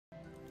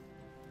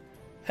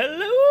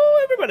Hello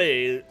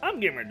everybody, I'm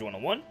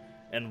Gamer101,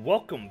 and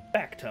welcome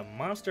back to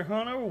Monster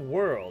Hunter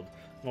World.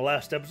 In the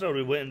last episode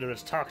we went into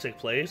this toxic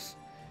place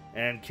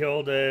and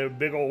killed a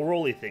big old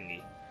roly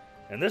thingy.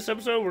 In this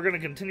episode we're going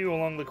to continue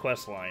along the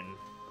quest line.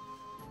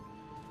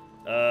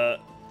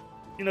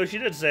 She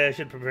did say I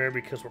should prepare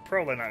because we're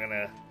probably not going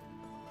to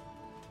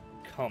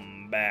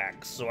come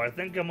back. So I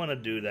think I'm going to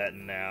do that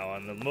now,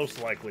 and the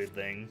most likely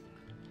thing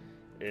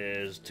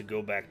is to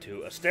go back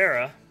to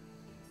Astera.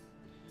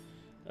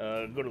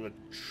 Go to the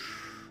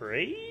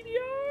trade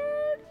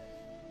yard?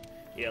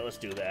 Yeah, let's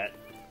do that.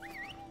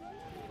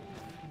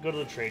 Go to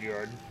the trade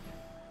yard.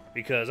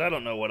 Because I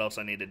don't know what else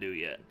I need to do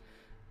yet.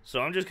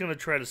 So I'm just going to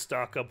try to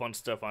stock up on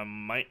stuff I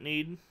might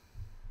need.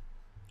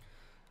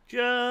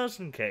 Just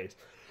in case.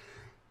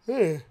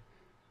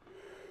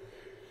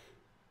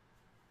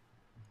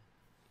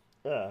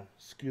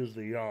 Excuse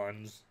the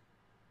yawns.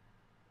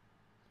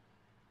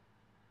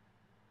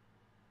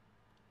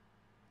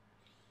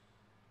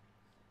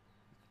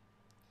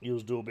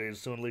 Use dual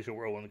blades to unleash a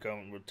whirlwind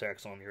coming with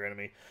attacks on your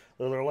enemy.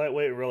 Though they're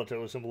lightweight and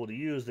relatively simple to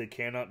use, they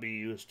cannot be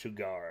used to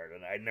guard.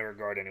 And I never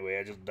guard anyway,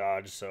 I just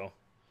dodge, so.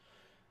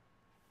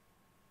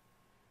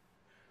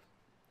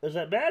 Is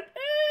that bad?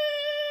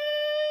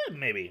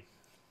 Maybe.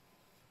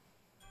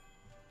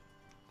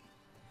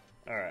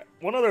 Alright,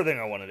 one other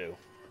thing I want to do.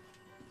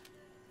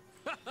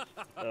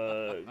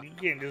 You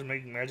can't just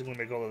magically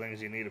make all the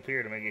things you need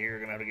appear to make it here. You're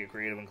going to have to get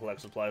creative and collect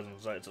supplies on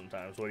site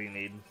sometimes. What do you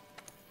need?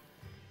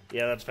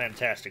 Yeah, that's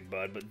fantastic,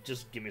 bud, but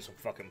just give me some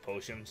fucking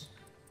potions.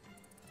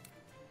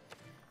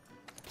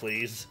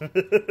 Please.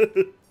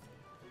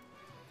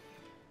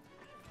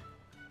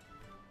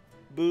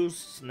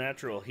 Boosts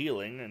natural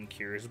healing and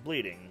cures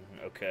bleeding.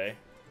 Okay.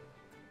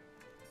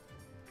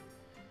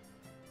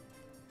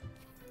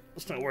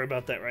 Let's not worry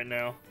about that right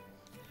now.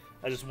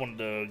 I just wanted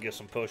to get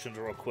some potions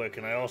real quick,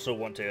 and I also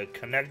want to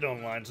connect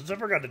online, since I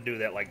forgot to do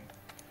that like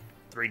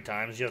 3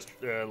 times just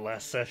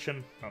last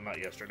session. Well, not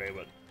yesterday,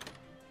 but...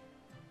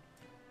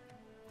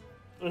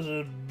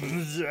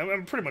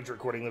 I'm pretty much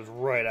recording this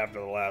right after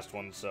the last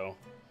one, so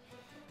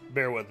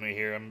bear with me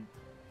here. I'm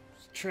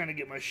trying to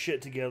get my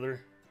shit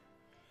together.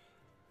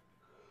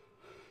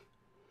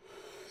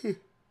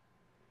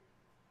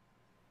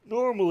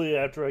 Normally,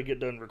 after I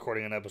get done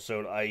recording an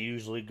episode, I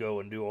usually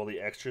go and do all the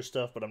extra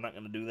stuff, but I'm not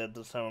going to do that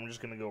this time. I'm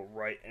just going to go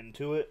right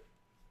into it.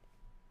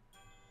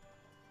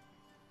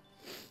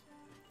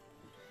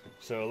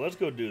 So let's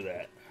go do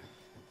that.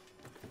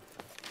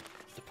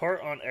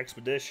 Depart on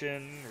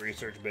expedition,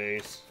 research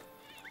base,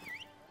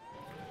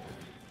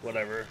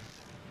 whatever.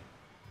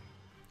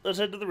 Let's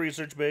head to the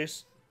research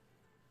base.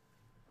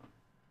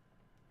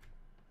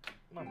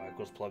 My mic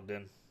was plugged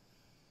in.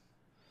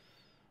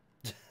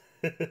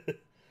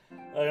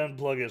 I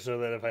unplug it so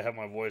that if I have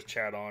my voice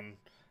chat on,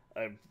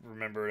 I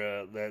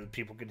remember that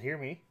people can hear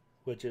me,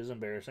 which is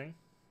embarrassing.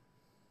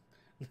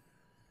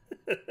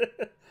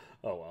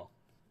 Oh well.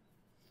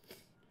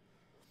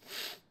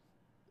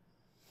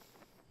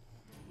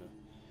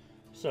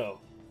 So,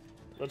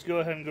 let's go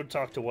ahead and go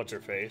talk to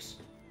What's-Her-Face.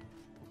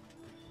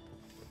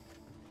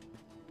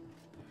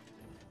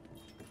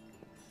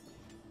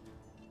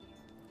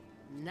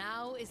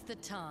 Now is the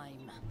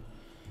time.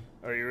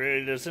 Are you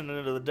ready to descend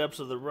into the depths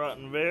of the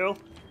Rotten Vale?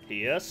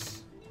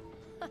 Yes.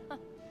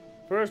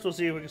 First, we'll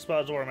see if we can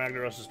spot Zora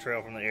Magdaros'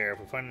 trail from the air. If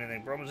we find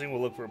anything promising,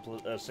 we'll look for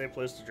a safe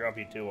place to drop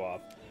you two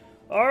off.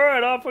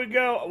 Alright, off we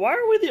go. Why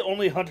are we the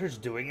only hunters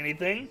doing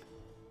anything?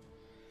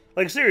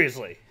 Like,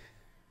 seriously.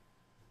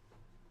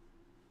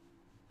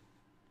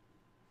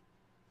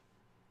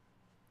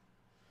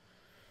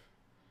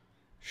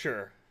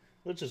 Sure.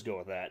 Let's just go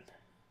with that.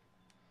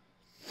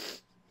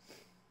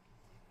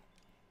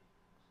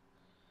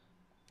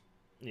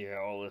 Yeah,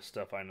 all this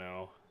stuff I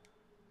know.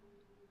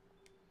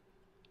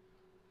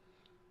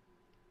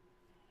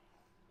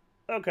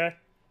 Okay.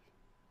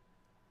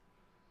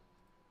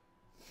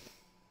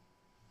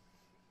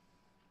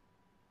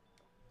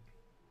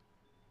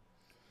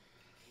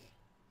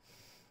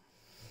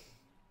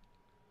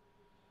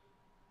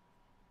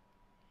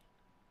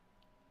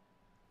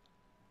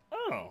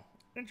 Oh,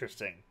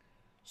 interesting.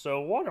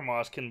 So water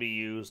moss can be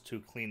used to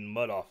clean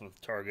mud off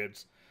of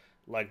targets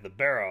like the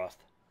Baroth.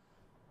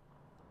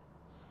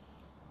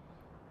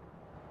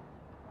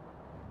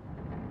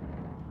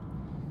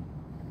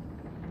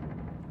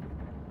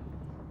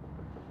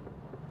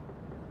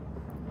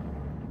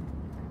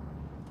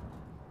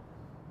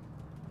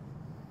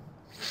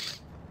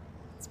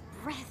 It's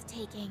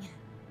breathtaking.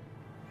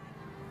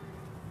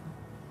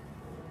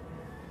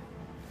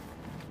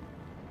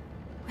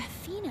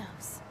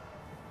 Raffinos.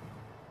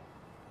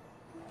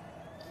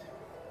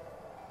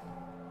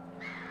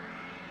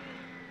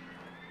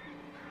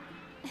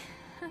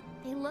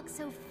 They look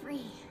so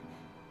free.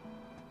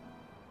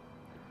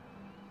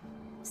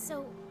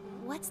 So,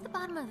 what's the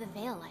bottom of the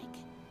veil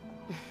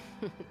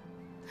like?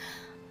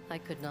 I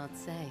could not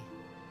say.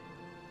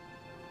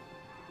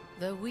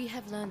 Though we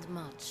have learned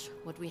much,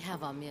 what we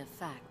have are mere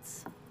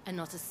facts, and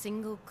not a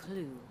single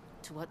clue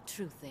to what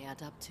truth they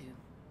add up to.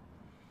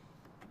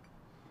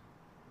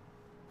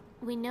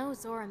 We know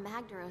Zora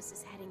Magdaros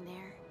is heading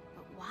there,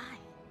 but why?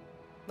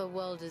 The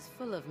world is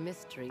full of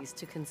mysteries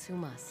to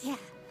consume us. Yeah,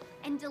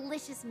 and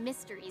delicious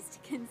mysteries to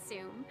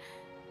consume.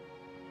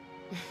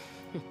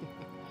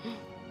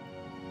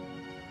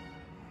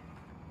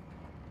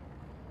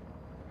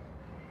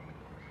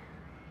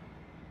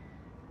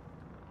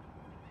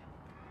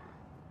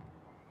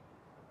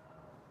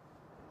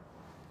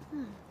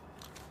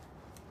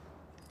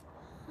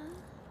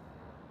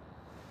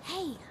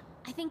 Hey,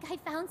 I think I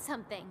found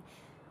something.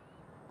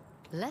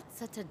 Let's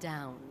set her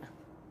down.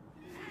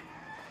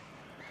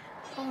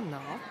 Or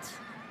not.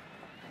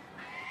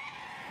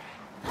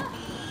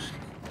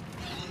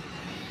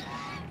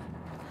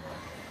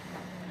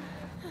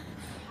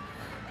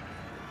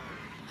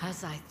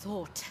 As I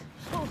thought.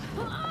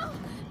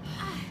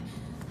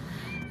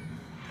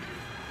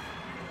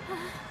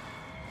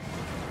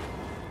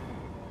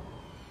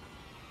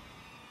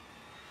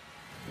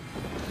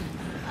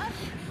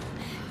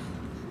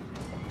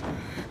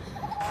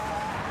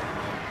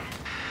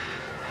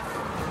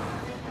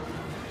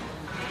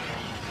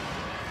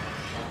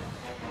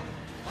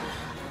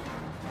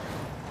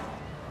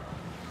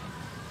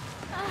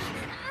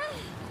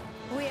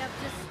 We have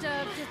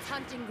disturbed its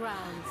hunting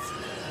grounds.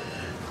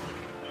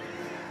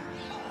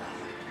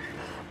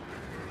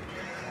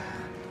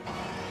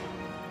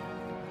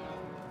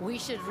 We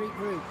should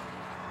regroup.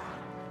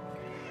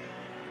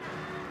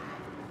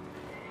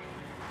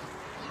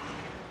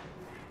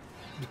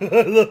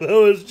 I love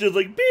how it's just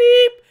like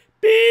beep,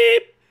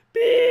 beep,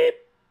 beep,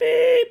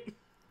 beep.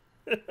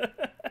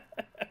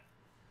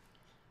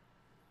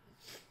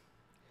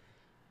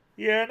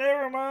 Yeah,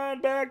 never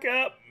mind. Back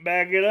up.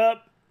 Back it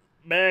up.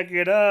 Back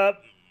it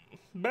up.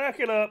 Back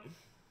it up.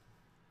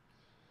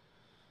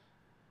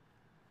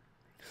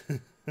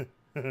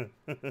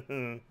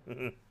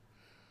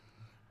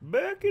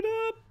 Back it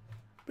up.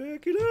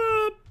 Back it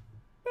up.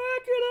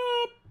 Back it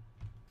up.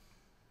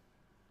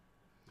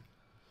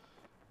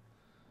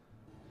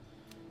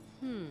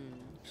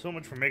 So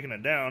much for making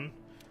it down.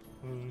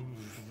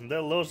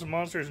 That loathsome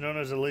monster is known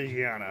as a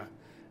Legiana. It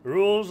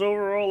rules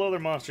over all other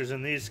monsters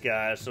in these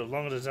skies, so as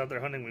long as it's out there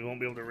hunting, we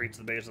won't be able to reach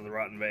the base of the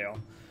Rotten Vale.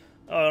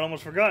 Oh, I'd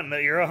almost forgotten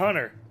that you're a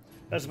hunter.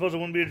 I suppose it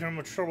wouldn't be too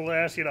much trouble to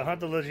ask you to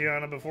hunt the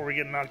Legiana before we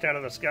get knocked out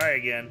of the sky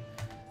again.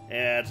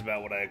 Yeah, that's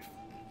about what I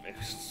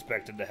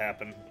expected to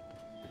happen.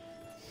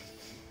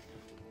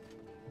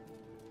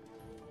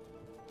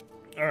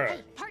 Alright.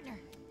 Hey, partner.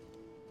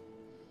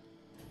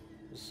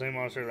 The same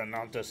monster that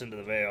knocked us into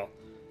the Vale.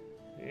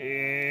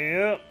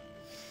 Yep.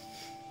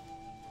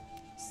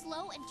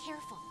 Slow and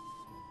careful.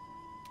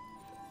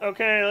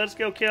 Okay, let's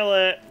go kill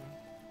it.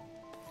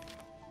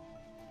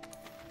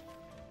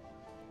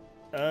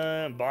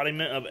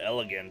 Embodiment of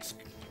elegance.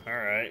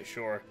 Alright,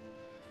 sure.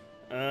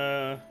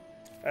 I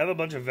have a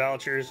bunch of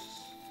vouchers.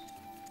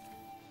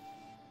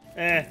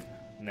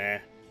 Nah.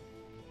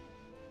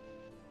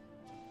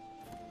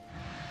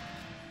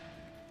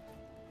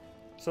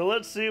 So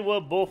let's see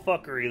what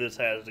bullfuckery this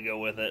has to go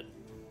with it.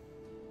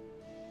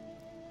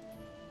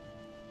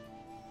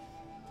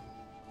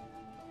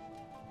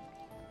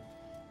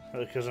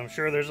 Because I'm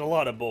sure there's a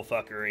lot of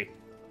bullfuckery.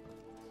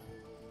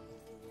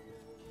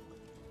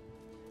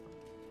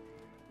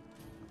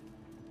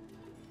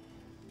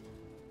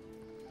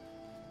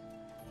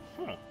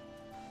 Huh.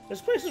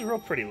 This place is real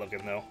pretty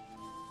looking, though.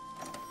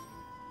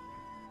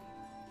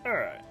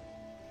 Alright.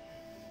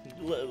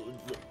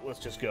 Let's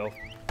just go.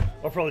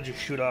 I'll probably just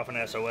shoot off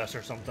an SOS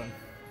or something.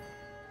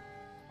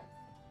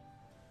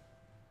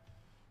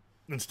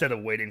 Instead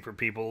of waiting for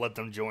people, let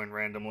them join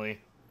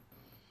randomly.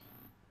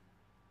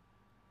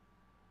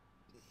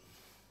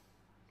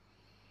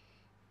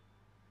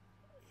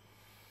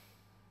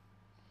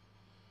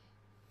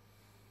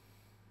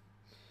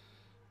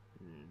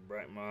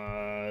 Bright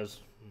Moz.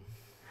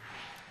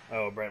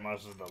 Oh, Bright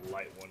Moz is the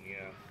light one,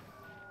 yeah.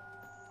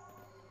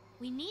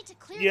 We need to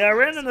clear. Yeah, I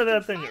ran into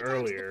that thing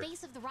earlier. The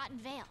base of the Rotten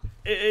Vale.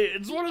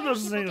 It's one of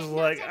those things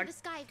like the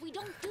sky if we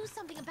don't do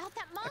something about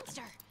that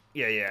monster.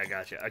 Yeah, I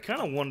gotcha. I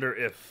kind of wonder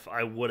if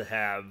I would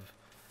have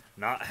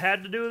not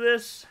had to do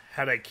this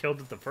had I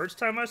killed it the first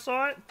time I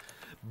saw it,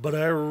 but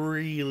I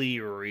really,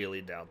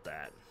 really doubt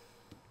that.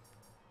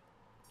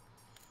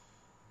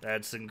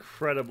 That's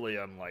incredibly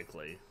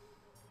unlikely.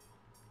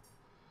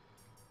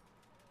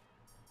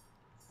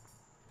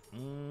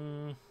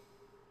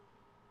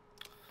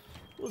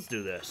 Let's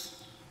do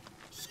this.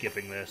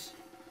 Skipping this.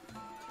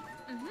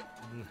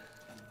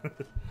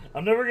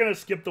 I'm never gonna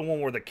skip the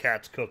one where the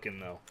cat's cooking,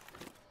 though.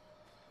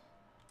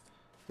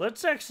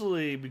 Let's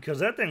actually, because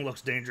that thing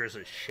looks dangerous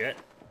as shit.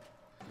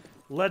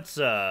 Let's,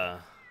 Billy,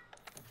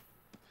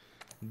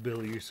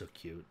 you're so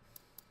cute.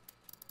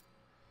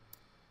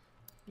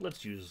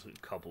 Let's use a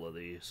couple of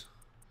these.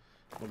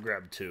 We'll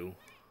grab two.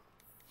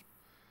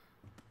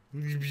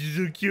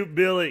 You're so cute,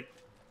 Billy.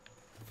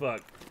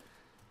 Fuck.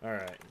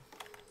 Alright.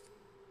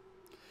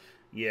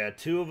 Yeah,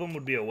 two of them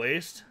would be a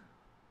waste.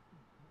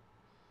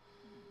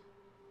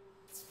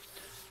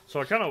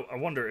 So I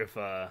wonder if,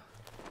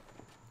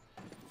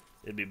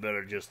 it'd be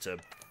better just to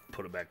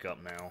put it back up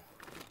now.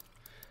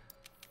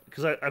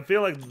 Because I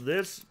feel like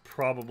this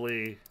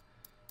probably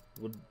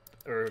would...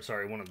 Or,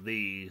 sorry, one of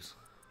these.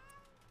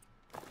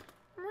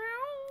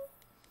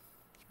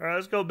 Alright,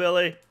 let's go,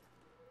 Billy.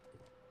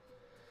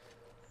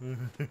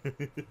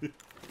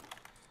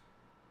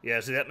 Yeah,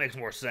 see, that makes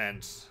more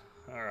sense.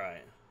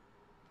 Alright.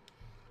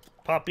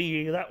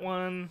 Poppy, that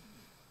one.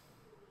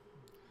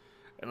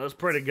 And let's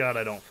pray to God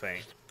I don't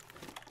faint.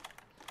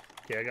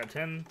 Okay, I got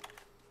 10.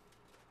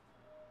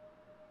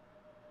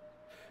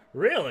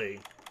 Really?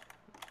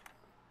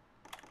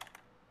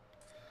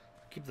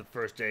 Keep the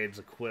first aids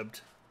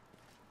equipped.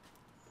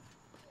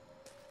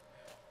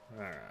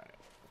 Alright.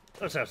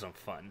 Let's have some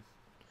fun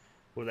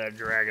with that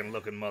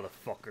dragon-looking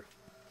motherfucker.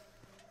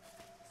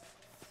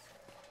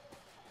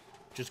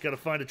 Just gotta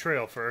find a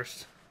trail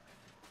first.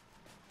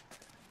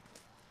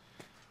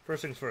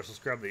 First things first, let's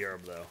grab the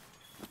herb, though.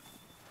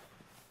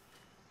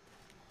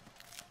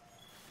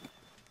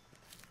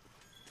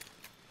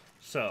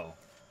 So,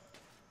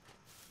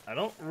 I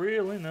don't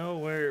really know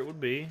where it would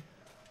be.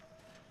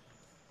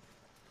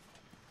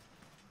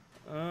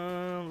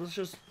 I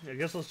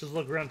guess let's just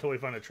look around until we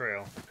find a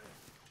trail.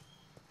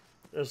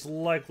 It's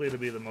likely to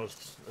be the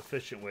most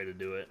efficient way to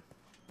do it.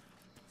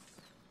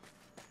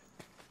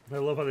 I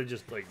love how they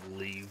just, like,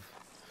 leave.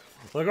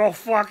 Like, oh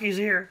fuck, he's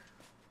here!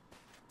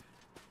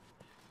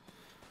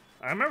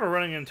 I remember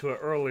running into it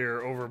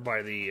earlier over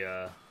by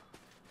the,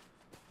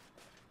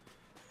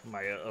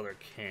 my other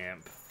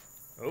camp.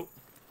 Oh.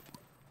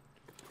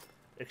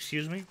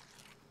 Excuse me?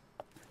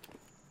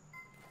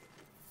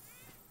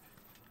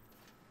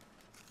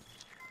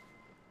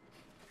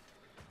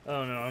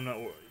 Oh no, I'm not.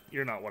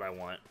 You're not what I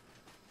want.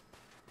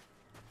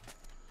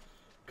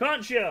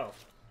 Conch shell!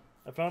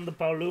 I found the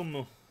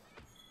Paulumu.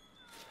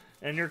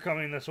 And you're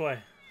coming this way.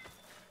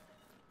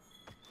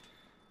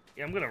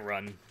 Yeah, I'm gonna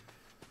run.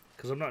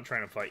 Because I'm not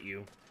trying to fight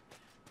you.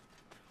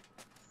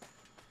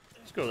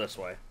 Let's go this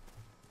way. I'm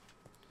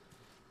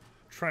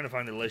trying to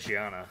find the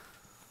Legiana.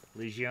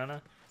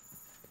 Legiana?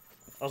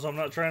 Also, I'm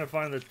not trying to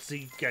find the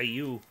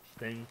Tsukayu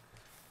thing.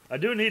 I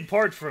do need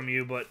parts from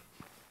you, but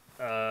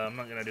I'm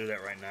not gonna do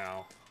that right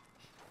now.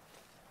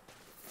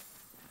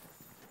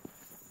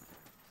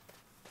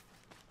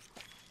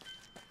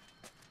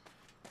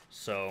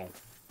 So,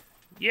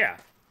 yeah.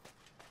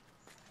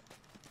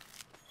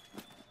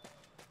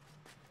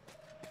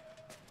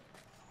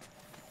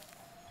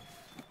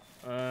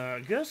 I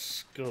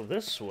guess go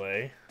this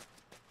way.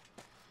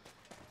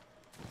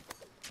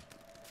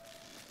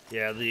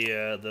 Yeah,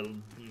 the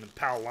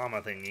Pal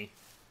Llama thingy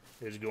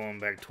is going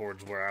back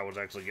towards where I was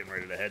actually getting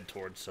ready to head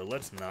towards, so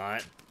let's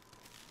not.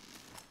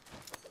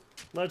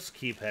 Let's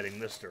keep heading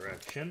this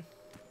direction.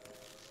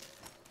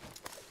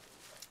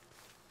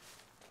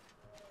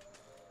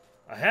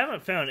 I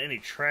haven't found any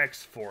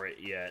tracks for it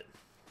yet.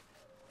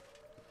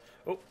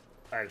 Oh,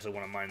 I actually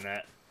want to mine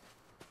that.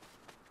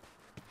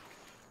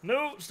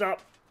 No,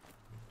 stop.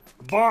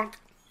 Bonk.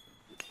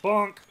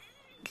 Bonk.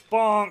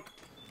 Bonk.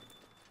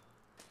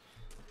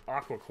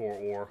 Aquacore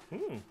ore.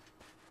 Hmm.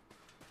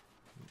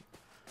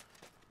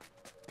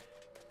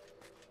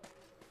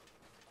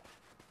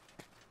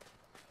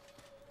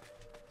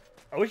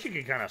 I wish you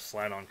could kind of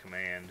slide on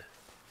command.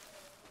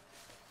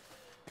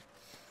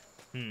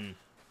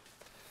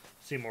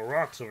 See more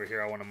rocks over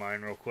here I want to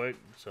mine real quick,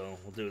 so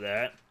we'll do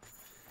that.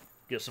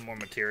 Get some more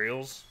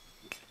materials.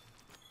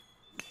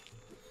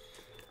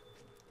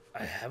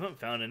 I haven't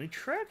found any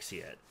tracks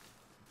yet.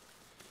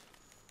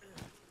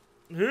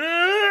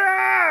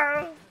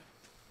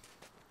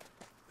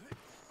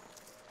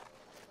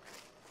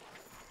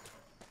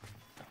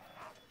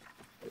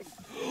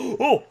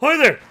 Oh, hi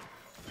there!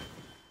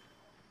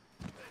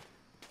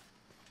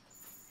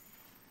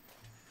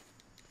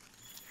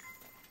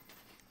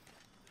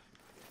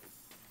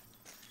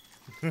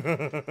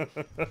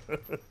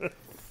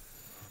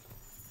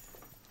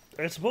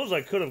 I suppose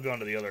I could have gone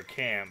to the other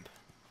camp,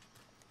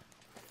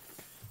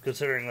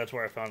 considering that's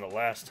where I found it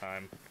last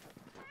time.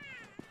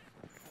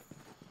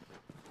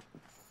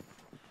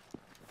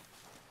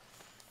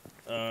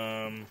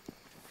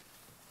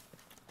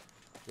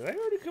 Did I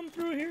already come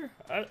through here?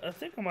 I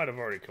think I might have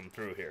already come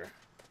through here.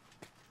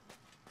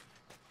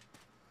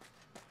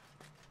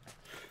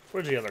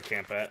 Where's the other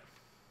camp at?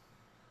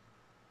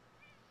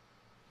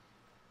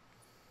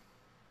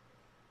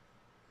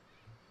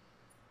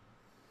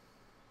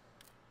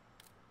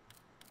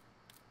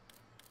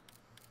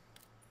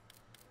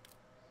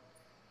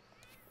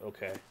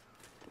 Okay.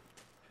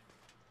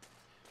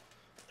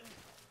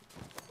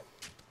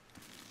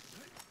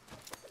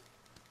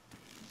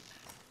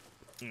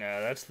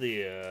 No, that's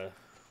the,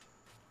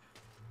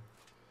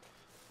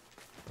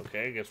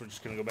 Okay, I guess we're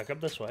just gonna go back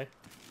up this way.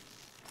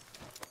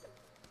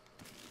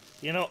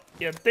 You know,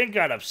 you'd think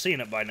I'd have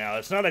seen it by now.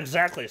 It's not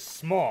exactly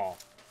small.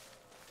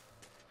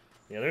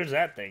 Yeah, there's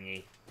that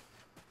thingy.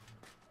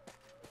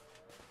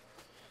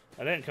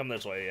 I didn't come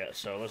this way yet,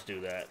 so let's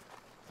do that.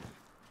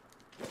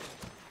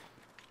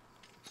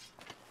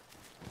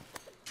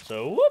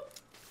 So, whoop!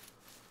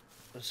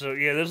 So,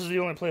 yeah, this is the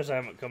only place I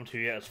haven't come to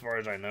yet, as far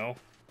as I know.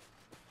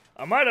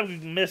 I might have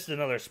missed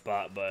another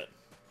spot, but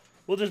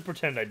we'll just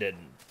pretend I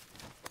didn't.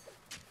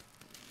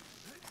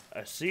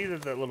 I see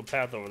that that little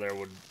path over there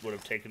would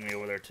have taken me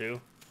over there too.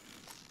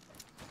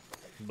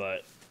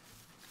 But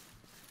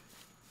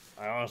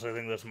I honestly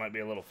think this might be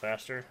a little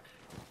faster.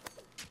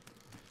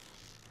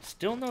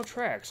 Still no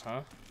tracks,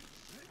 huh?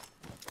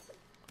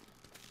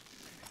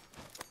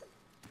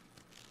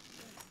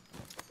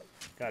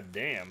 God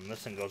damn, this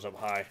thing goes up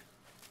high.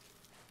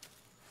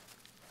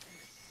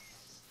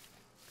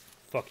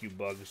 Fuck you,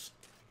 bugs.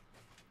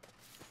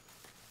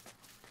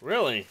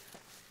 Really?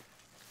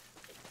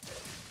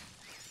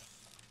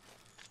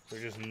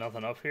 There's just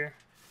nothing up here?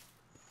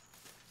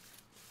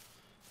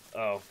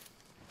 Oh.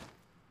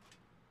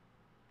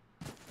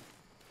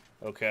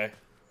 Okay.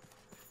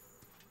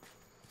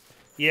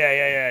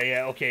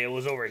 Yeah. Okay, it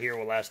was over here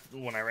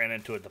when I ran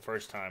into it the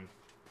first time.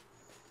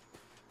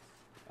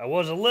 I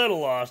was a little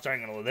lost. I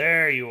ain't gonna.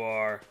 There you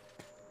are.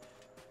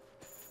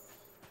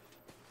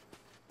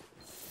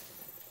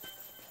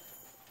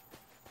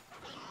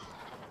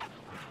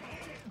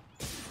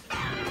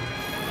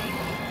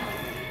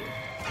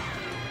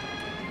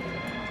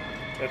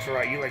 That's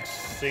right. You like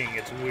sing.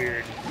 It's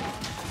weird.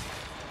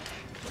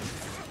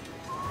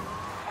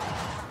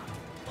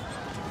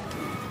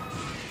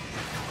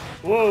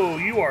 Whoa,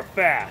 you are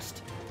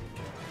fast.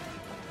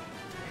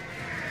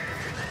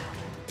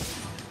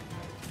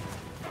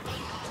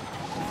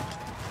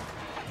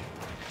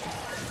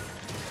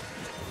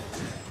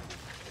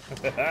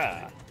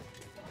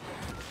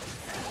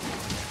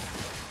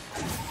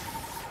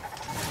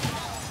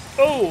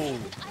 Oh!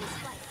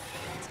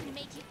 It's gonna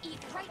make you eat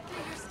right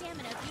through your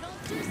stamina if you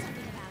don't do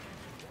something about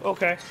it.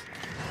 Okay.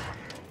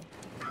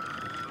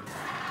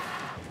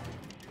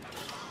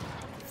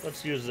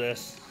 Let's use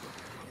this.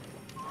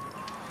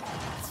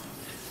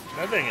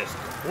 That thing is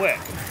quick.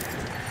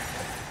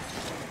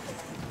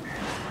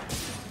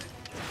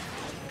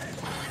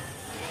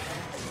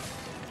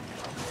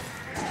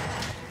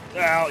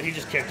 Ow, he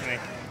just kicked me.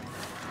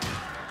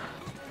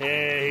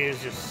 Yeah,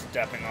 he's just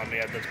stepping on me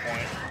at this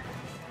point.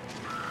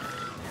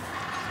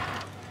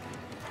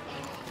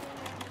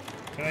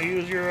 Can I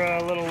use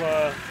your little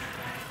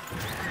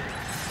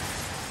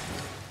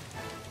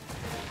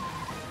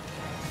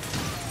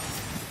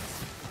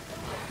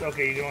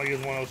Okay, you can only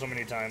use one of so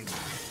many times.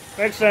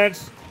 Makes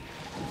sense.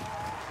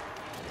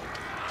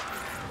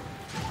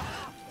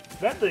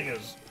 That thing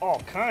is all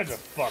kinds of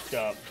fucked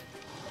up.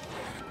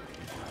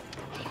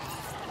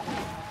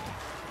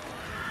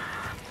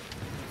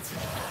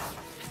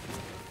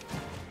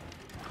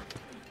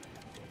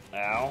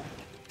 Ow.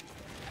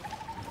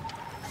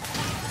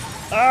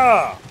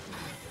 Ah!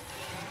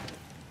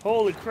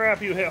 Holy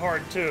crap, you hit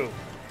hard too.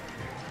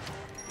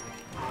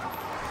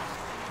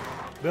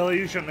 Billy,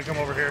 you shouldn't have come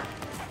over here.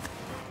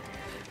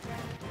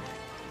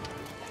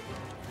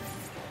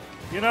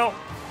 You know,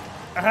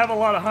 I have a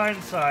lot of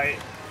hindsight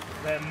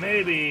that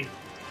maybe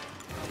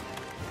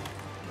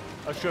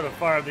I should have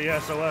fired the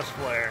SOS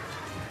flare.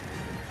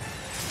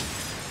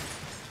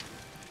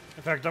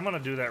 In fact, I'm gonna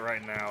do that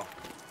right now.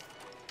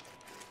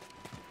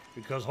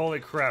 Because holy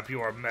crap, you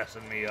are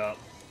messing me up.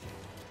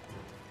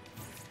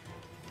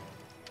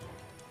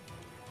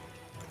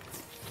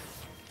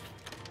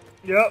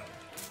 Yep.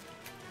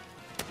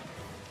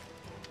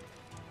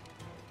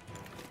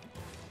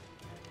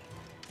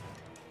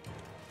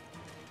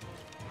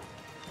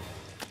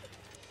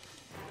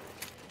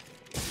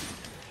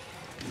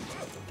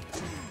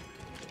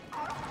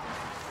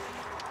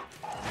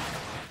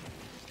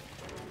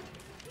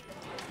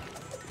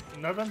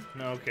 Nothing?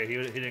 No, okay, he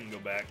didn't go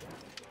back.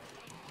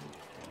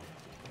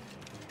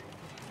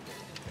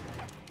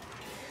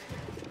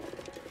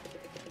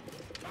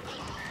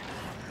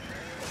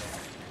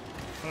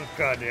 Oh,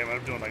 God damn it,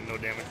 I'm doing like no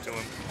damage to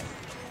him.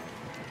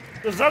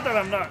 It's not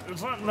that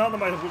it's not none of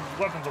my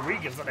weapons are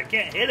weak, it's that I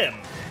can't hit him.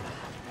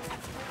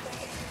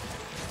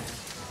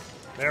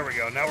 There we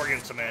go, now we're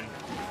getting some in.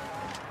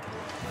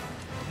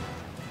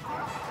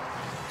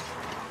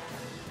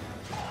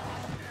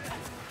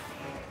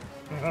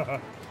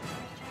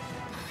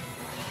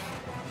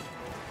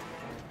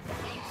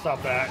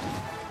 Stop that.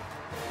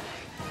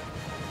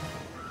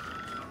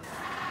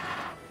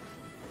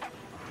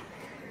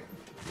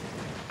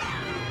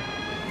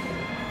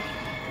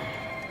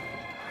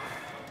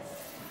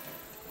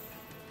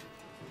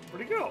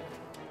 Where'd he go?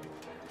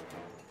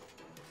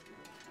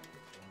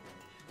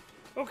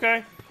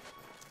 Okay.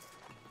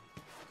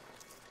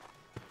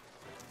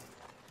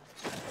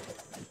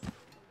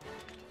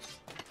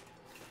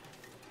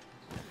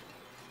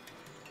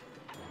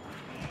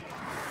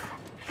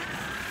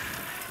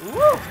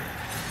 Woo!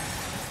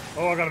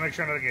 Oh, I gotta make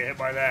sure not to get hit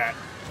by that.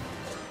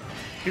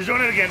 He's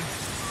doing it again.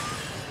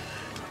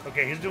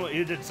 Okay,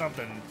 he did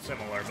something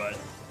similar, but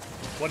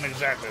wasn't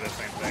exactly the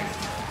same thing.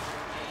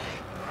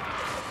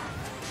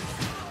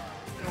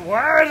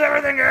 Why is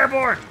everything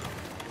airborne?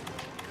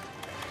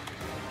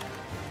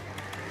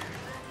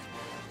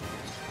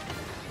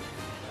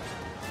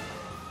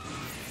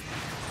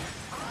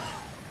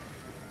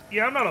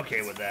 Yeah, I'm not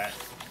okay with that.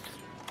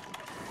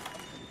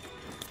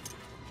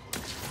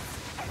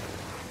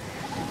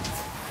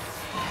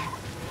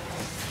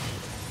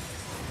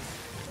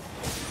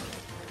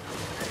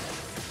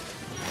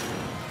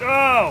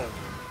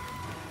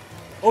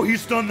 Oh, he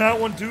stunned that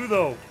one too,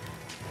 though.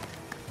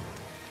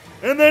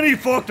 And then he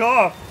fucked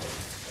off.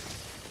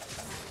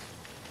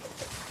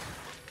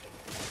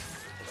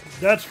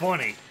 That's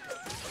funny.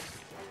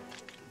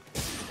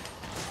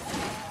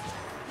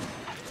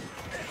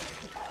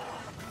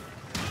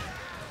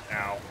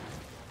 Ow.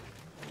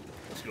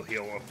 Let's go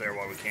heal up there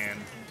while we can.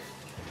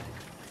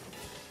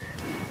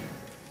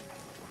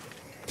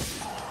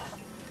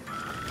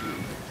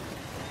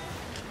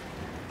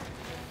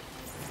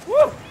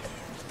 Woo!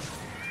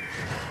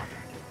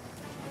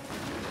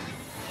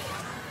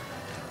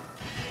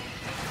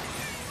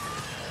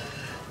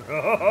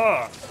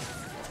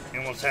 He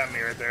almost had me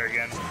right there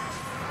again.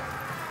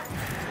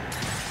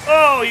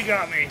 Oh, he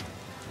got me.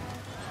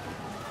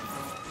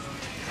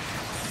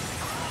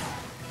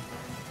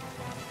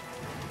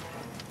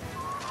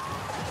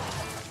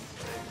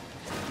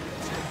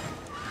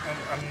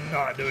 I'm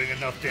not doing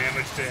enough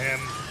damage to him.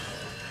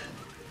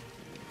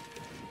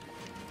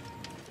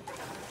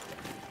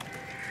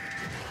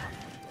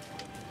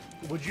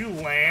 Would you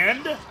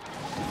land?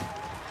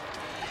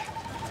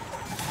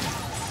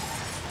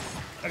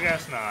 I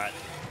guess not.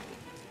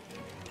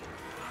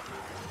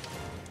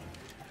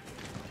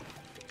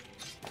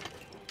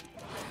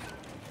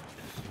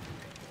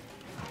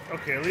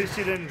 Okay, at least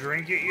he didn't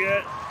drink it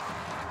yet.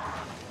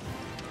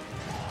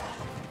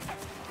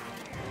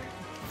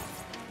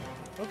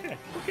 Okay,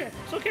 okay,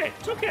 it's okay,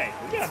 it's okay.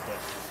 We got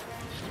this.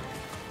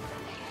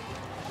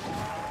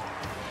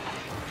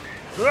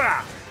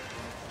 Ah!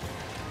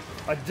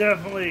 I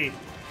definitely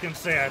can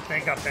say I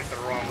think I picked the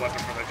wrong weapon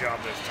for the job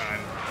this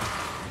time.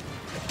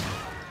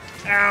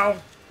 Ow!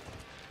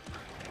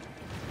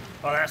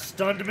 Oh, that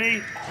stunned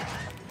me?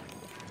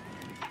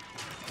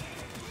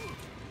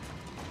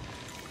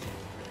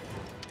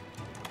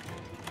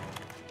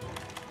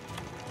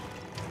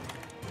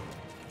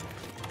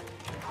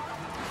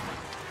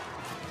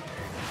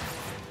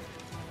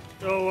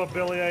 Oh,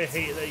 Billy, I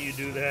hate that you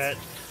do that.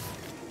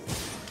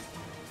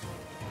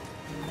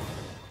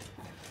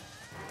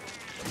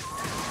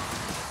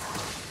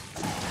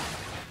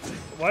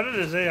 Why did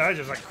his AI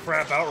just like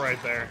crap out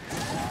right there?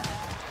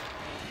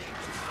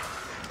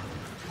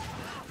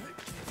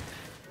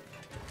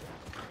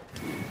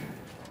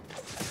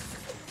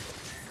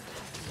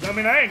 I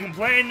mean, I ain't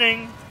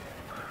complaining.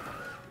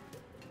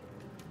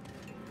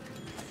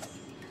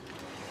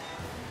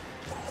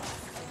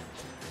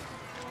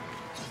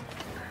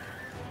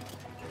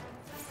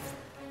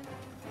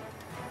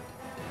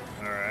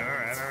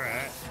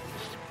 Alright.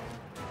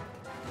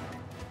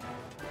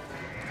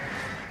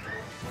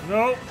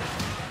 Nope.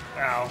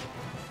 Ow.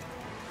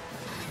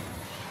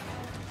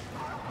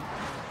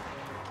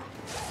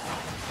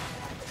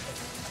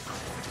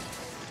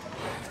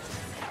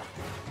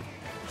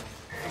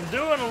 I'm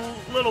doing a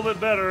little bit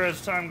better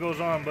as time goes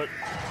on, but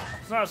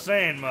it's not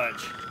saying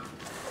much.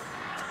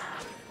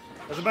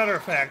 As a matter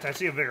of fact, I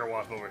see a vigor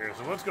wasp over here,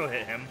 so let's go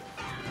hit him.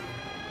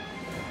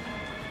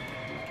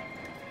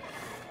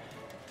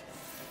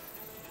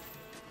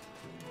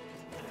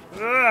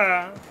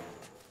 Ah.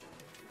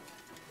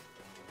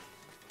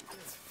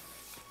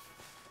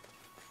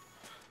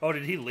 Oh,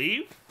 did he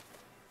leave?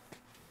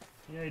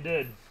 Yeah, he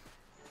did.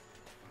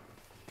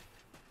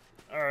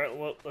 Alright,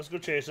 well, let's go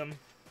chase him.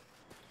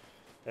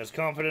 As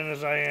confident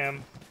as I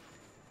am.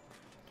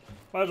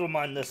 Might as well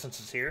mine this since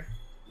it's here.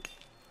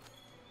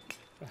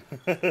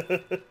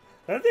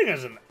 That thing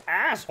is an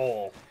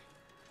asshole.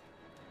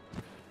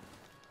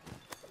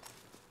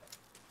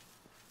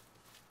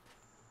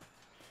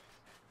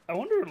 I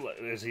wonder,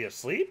 is he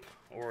asleep?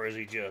 Or is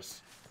he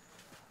just...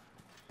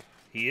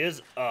 He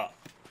is up.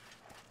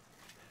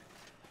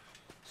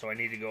 So I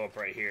need to go up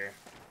right here.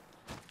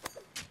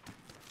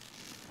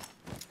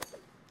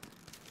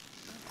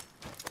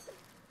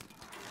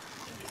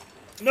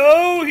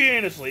 No, he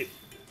ain't asleep.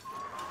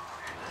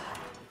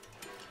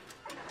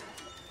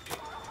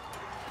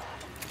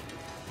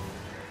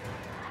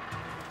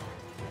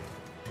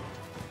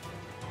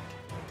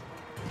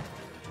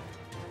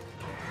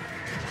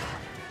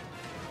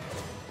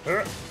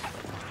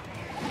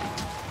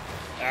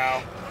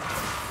 Ow.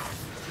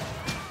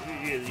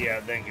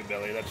 Yeah, thank you,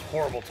 Billy. That's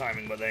horrible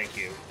timing, but thank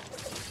you.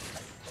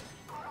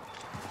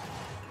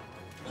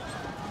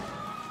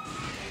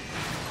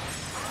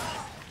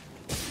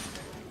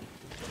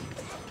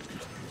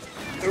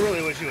 I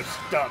really wish you would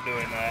stop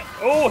doing that.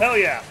 Oh, hell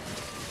yeah!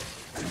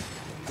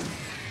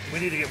 We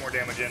need to get more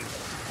damage in.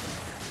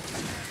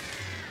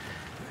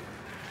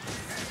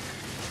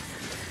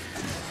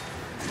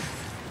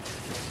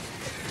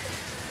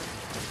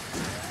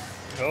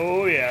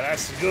 Oh yeah,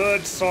 that's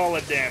good,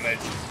 solid damage.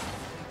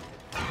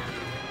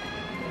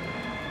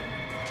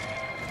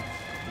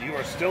 You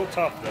are still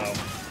tough, though.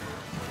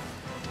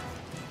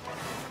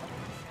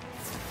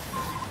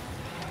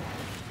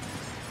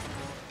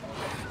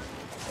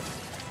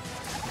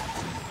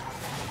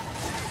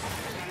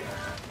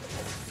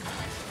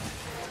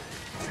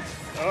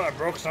 Oh, I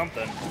broke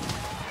something.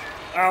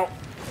 Ow.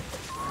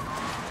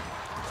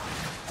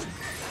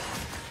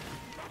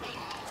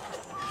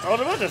 I was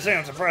about to say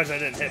I'm surprised that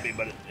didn't hit me,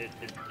 but it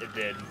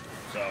did,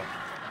 so.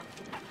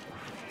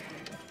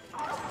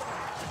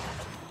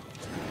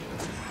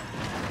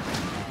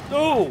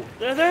 Oh,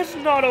 that's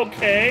not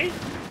okay.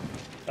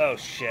 Oh,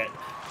 shit.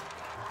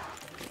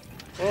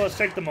 Well, let's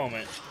take the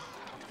moment.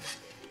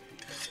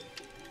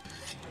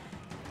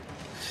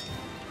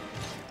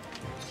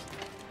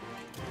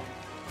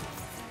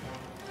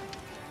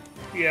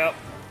 Yep.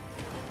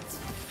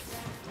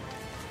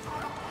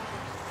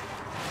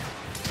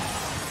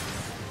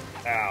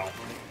 Ow.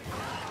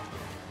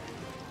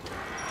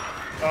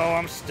 Oh,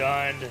 I'm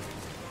stunned.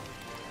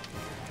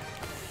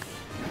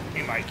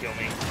 He might kill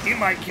me. He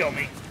might kill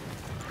me.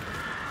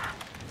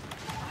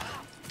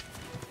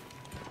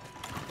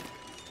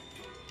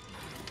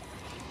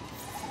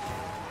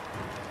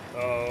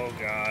 Oh,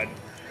 God.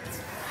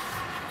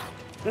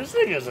 This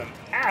thing is an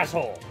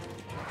asshole.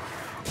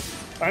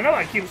 I know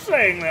I keep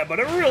saying that, but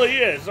it really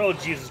is. Oh,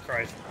 Jesus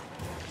Christ.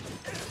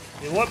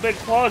 I mean, what big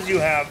claws you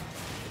have.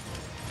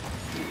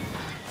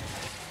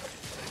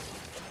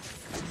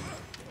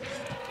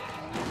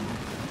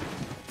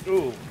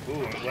 Ooh,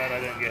 I'm glad I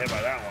didn't get hit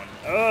by that one.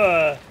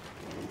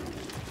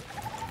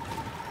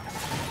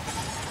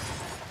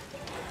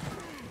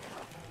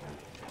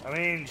 I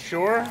mean,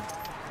 sure.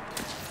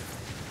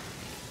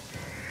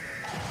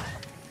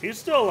 He's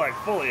still, like,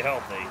 fully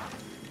healthy.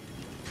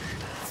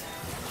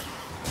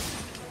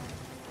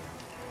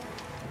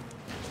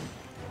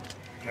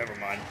 Never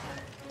mind.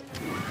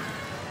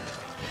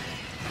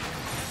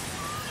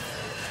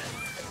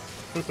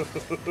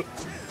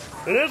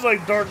 It is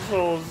like Dark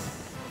Souls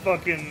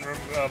fucking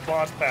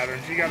boss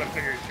patterns. You gotta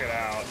figure shit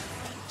out.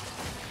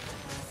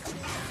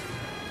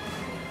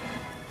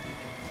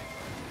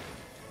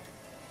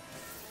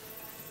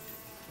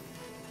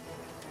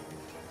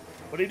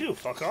 What'd he do?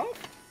 Fuck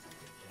off?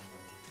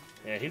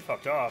 Yeah, he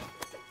fucked off.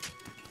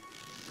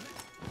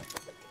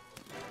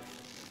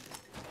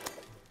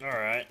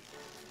 Alright.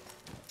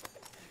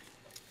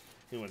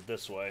 He went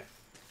this way.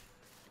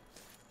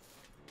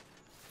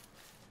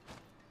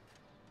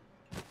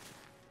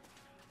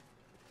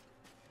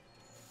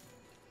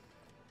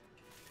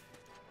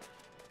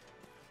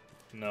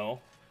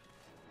 No.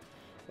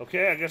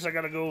 Okay, I guess I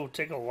gotta go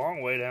take a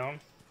long way down.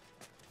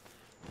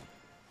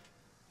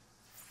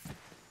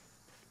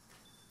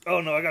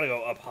 Oh no, I gotta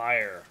go up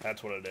higher.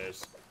 That's what it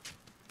is.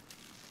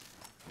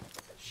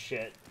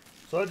 Shit.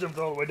 So I jumped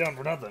all the way down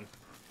for nothing.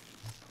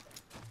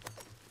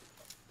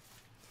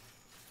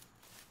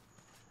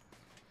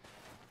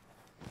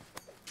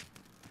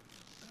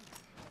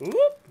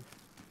 Whoop!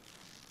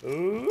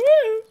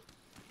 Ooh!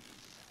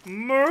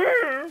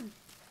 Murr!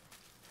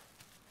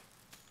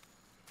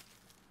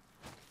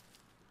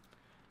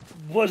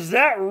 Was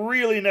that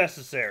really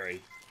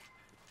necessary?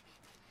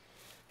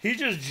 He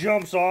just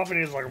jumps off and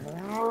he's like...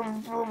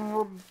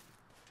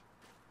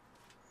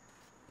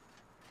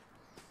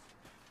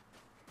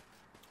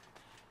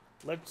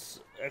 Let's...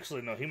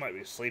 Actually, no, he might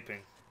be sleeping.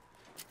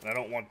 And I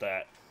don't want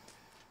that.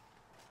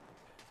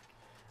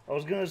 I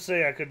was gonna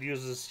say I could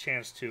use this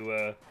chance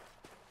to,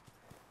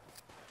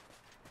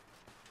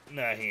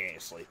 Nah, he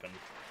ain't sleeping.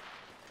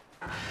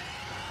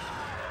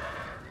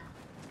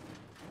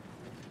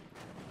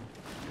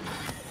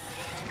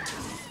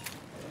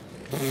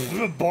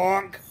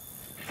 Bonk!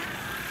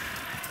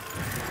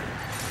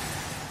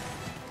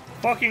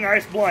 Fucking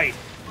Ice Blight!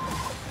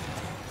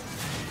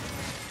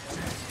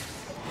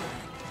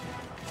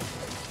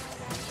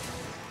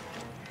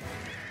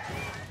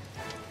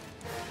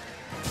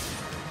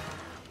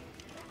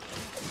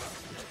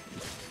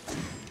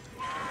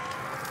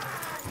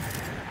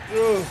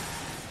 Ugh.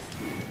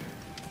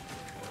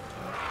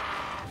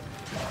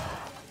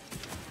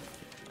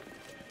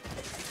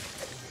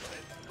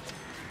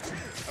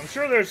 I'm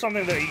sure there's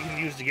something that you can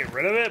use to get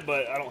rid of it,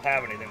 but I don't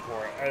have anything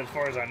for it, as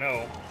far as I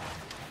know.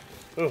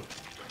 Ooh.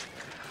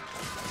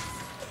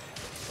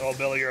 Oh,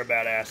 Billy, you're a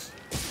badass.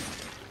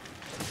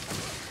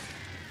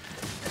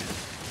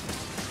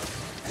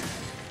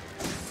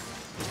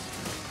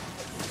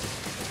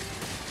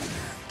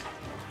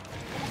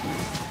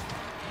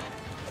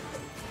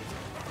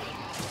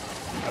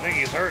 I think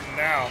he's hurting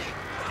now.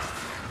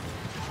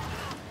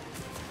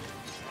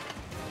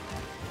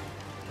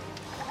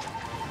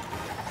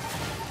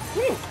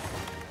 Woo!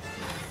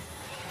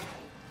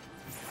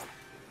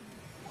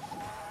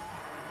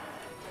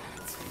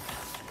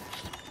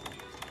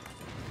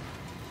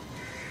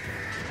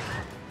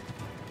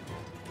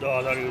 Oh,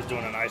 I thought he was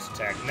doing an ice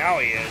attack. Now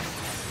he is.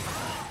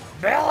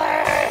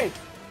 Billy!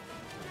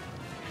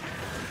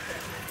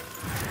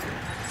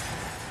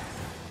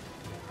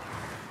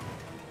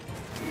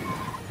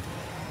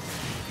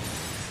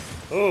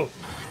 Ooh.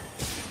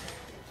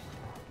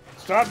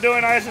 Stop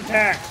doing ice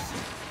attacks.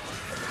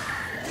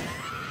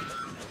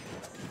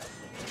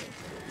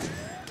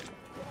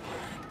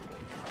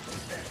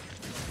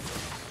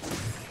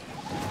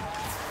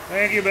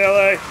 Thank you,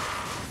 Billy.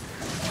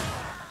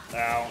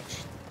 Ouch.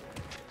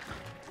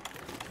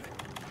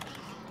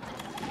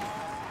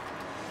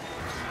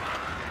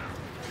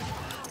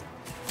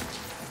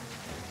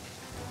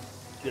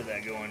 Get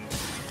that going.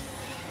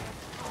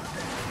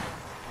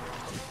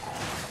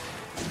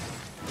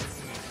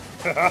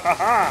 Ha ha ha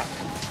ha!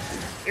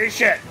 Eat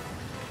shit!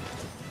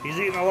 He's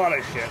eating a lot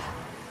of shit.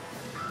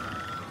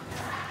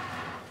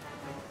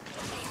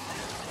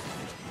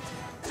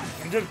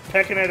 I'm just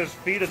pecking at his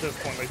feet at this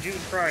point, like,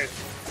 Jesus Christ.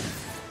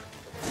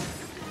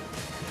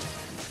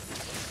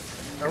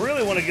 I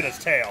really want to get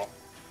his tail.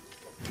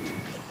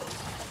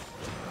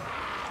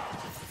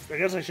 I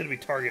guess I should be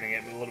targeting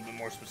it a little bit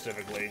more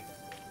specifically.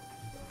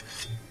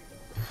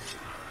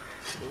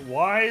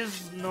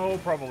 Wise? No,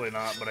 probably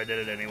not, but I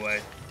did it anyway.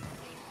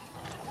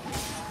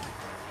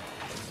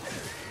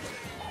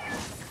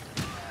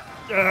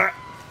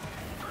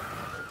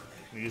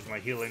 Use my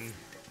healing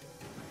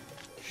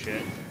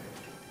shit.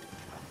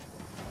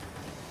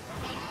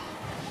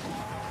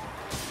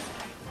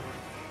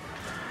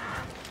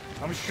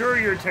 I'm sure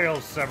your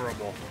tail's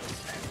severable.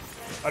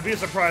 I'd be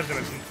surprised if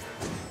it's...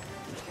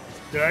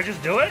 Did I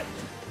just do it?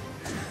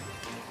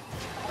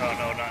 Oh,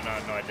 no,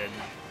 no, I didn't.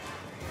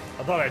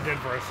 I thought I did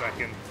for a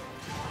second.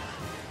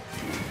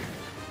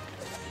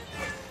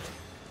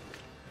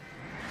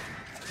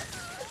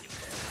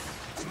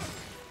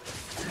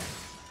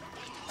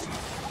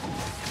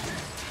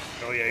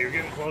 Oh yeah, you're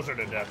getting closer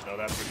to death though,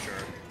 that's for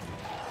sure.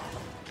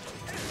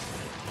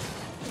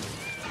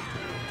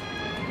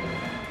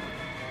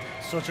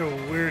 Such a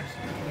weird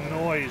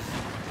noise.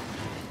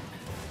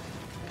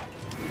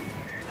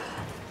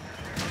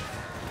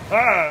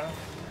 Ah!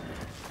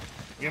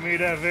 Give me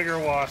that vigor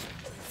wasp.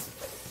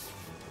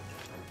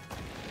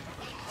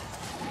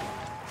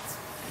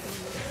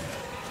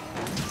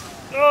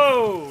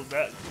 Oh!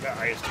 That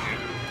iced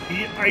me.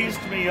 He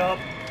iced me up.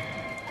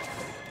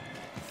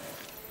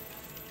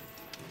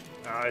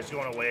 Ah, he's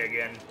going away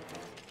again.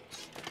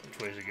 Which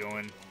way is he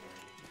going?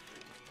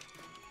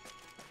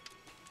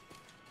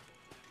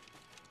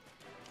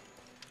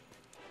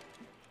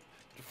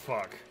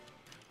 Fuck.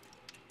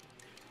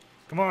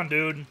 Come on,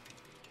 dude.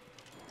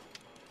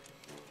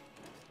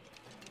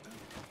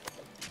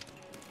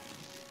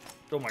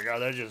 Oh my god,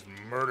 that just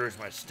murders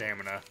my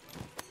stamina.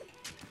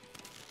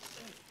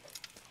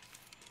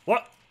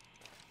 What?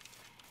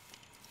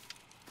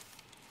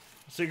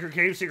 Secret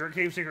cave, secret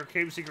cave, secret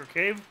cave, secret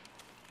cave?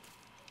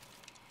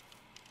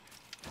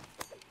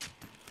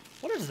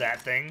 What is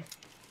that thing?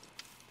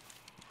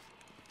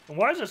 And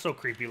why is it so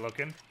creepy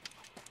looking?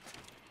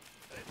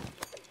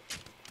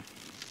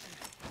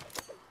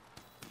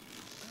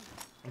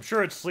 I'm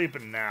sure it's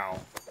sleeping now.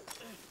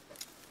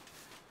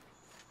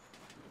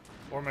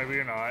 Or maybe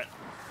you're not.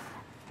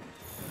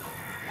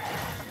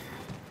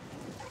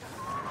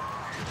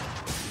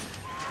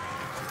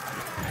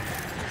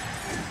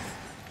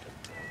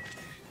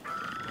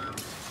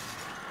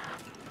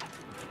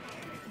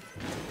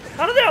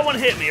 How did that one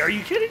hit me? Are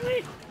you kidding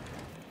me?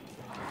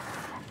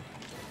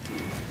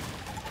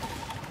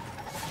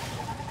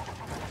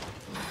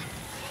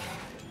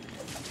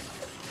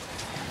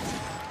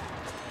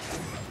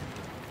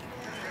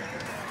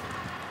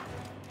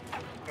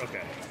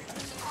 Okay.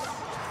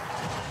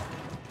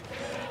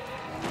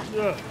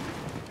 Ugh.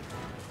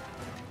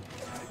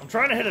 I'm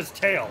trying to hit his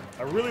tail.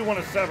 I really want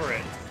to sever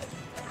it.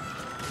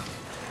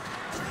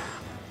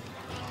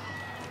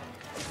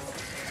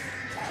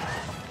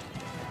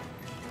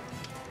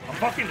 I'm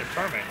fucking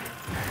determined.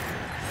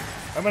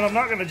 I mean, I'm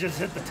not gonna just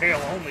hit the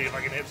tail only if I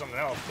can hit something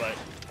else, but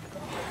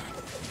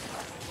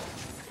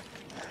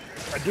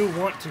I do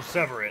want to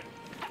sever it.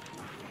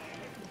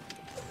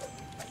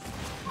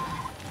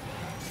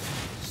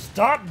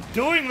 Stop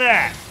doing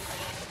that!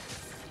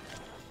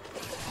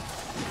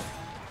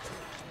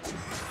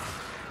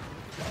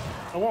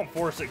 I won't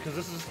force it, because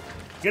this is...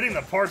 Getting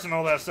the parts and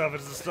all that stuff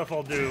is the stuff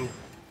I'll do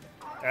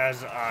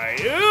as I...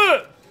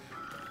 Ugh!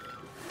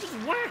 Just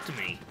whacked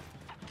me.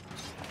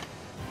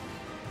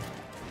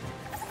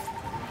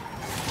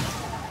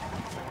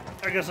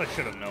 I guess I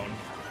should have known.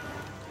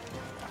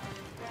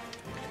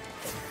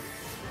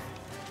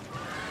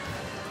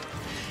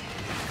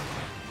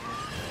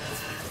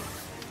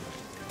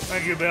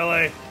 Thank you,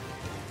 Billy.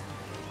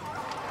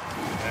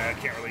 I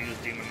can't really use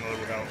demon mode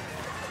without...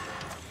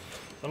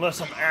 Unless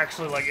I'm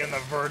actually, like, in the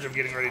verge of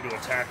getting ready to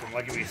attack them,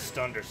 like if he's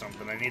stunned or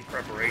something. I need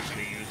preparation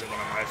to use it when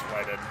I'm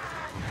isolated.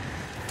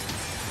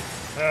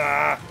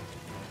 Ah!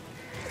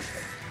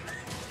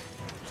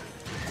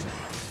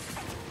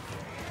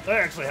 I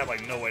actually had,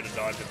 like, no way to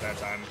dodge at that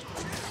time.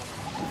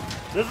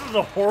 This is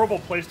a horrible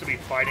place to be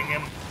fighting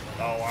him.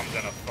 Oh, I'm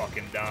gonna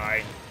fucking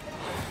die.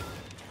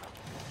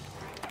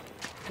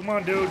 Come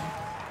on, dude.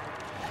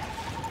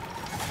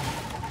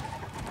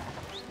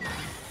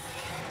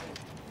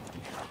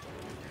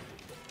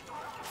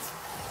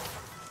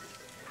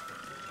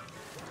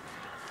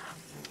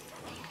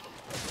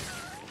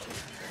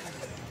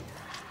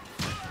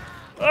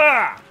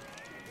 Ah!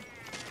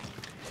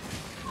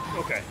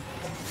 Okay.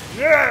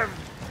 Yeah!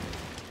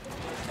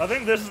 I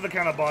think this is the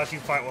kind of boss you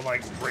fight with,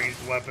 like, ranged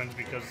weapons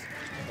because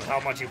of how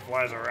much he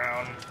flies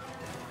around.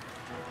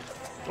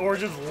 Or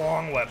just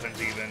long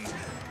weapons, even.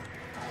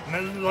 And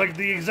this is, like,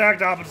 the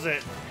exact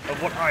opposite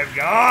of what I've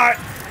got!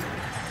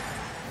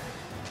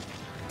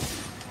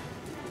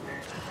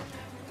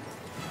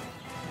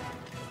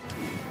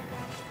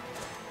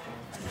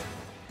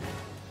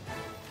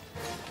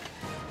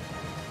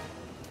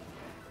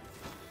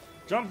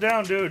 Jump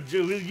down, dude.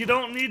 You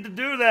don't need to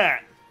do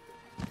that.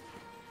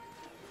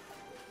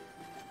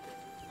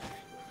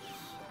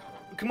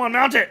 Come on,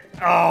 mount it!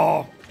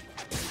 Oh!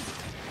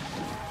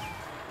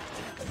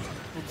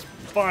 It's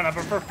fine, I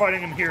prefer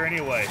fighting him here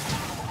anyway.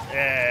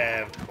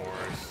 Of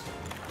course.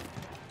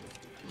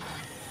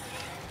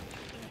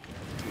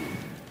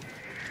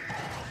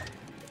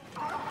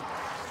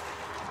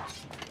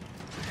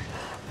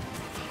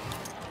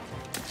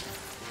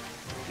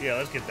 Yeah,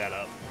 let's get that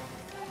up.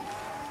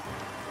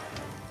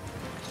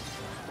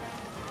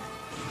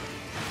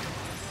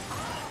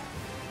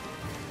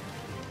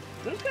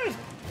 This guy's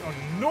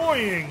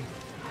annoying.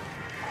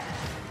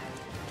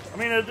 I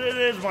mean, it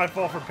is my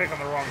fault for picking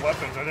the wrong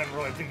weapons. I didn't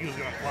really think he was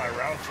going to fly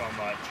around so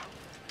much.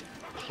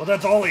 Well,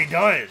 that's all he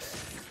does.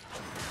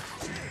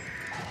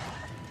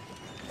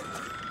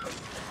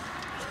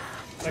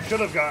 I should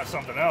have got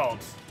something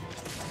else.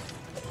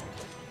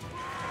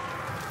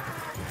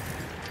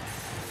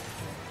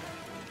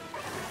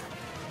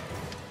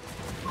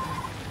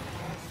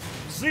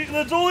 See,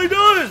 that's all he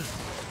does!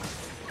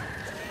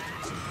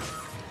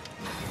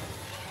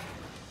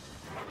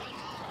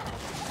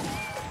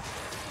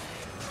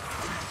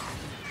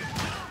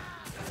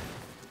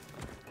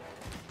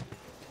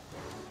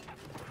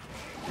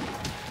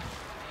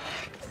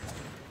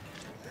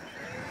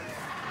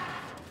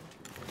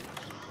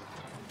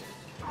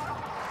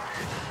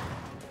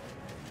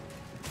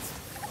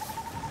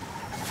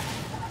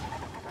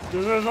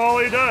 This is all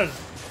he does.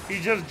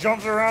 He just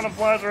jumps around and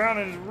flies around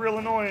and is real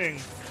annoying.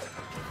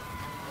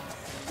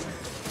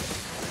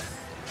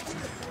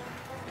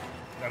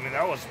 I mean,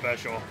 that was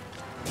special.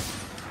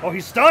 Oh,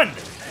 he's stunned!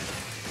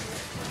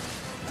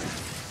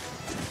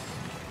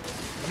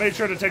 I made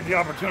sure to take the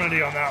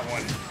opportunity on that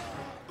one.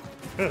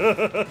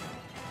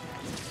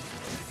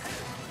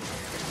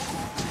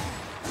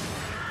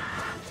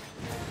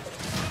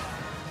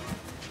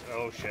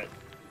 Oh, shit.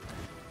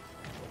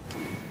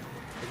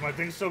 Is my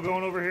thing still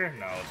going over here?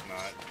 No, it's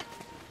not.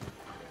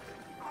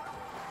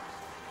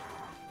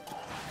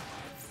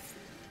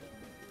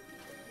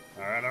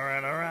 Alright,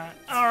 alright, alright.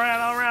 Alright,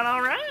 alright,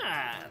 alright!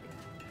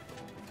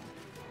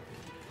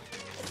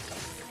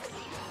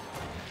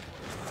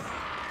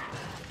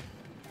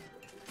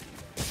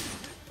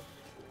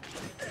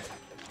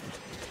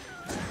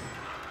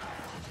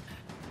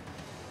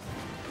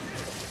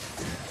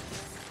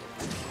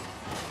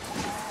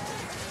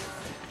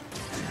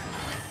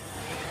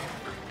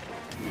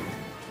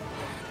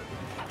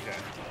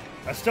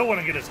 I still want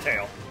to get his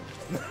tail.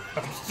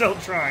 I'm still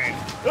trying.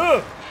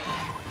 Ugh!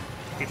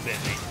 He bit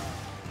me.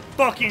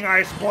 Fucking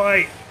ice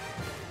blight!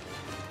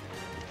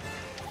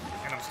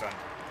 And I'm stunned.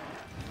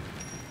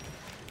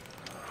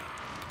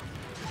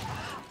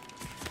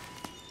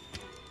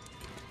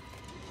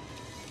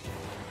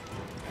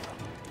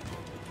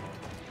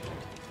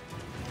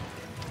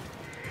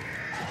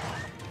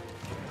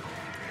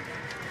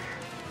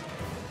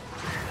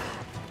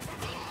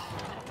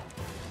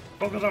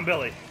 Focus on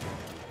Billy.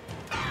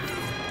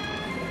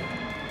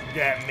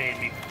 That made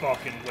me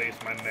fucking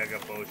waste my mega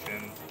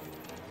potion.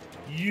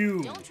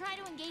 You. Don't try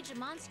to engage a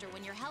monster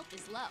when your health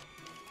is low.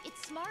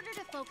 It's smarter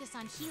to focus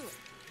on healing.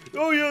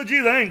 Oh yeah,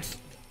 gee, thanks.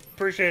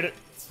 Appreciate it.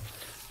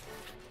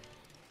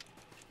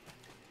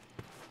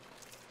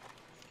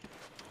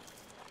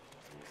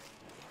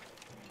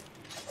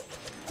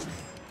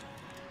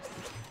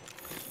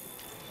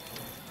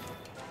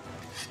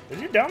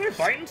 Is he down there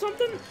fighting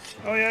something?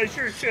 Oh yeah, he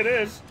sure as shit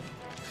is.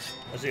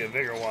 I see a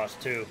Vigor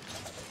Wasp too.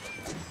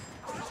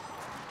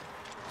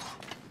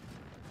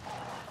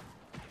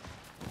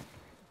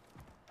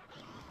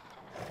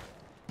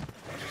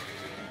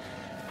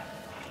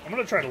 I'm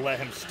gonna try to let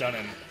him stun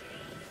him.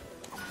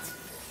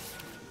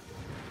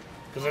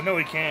 Because I know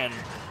he can.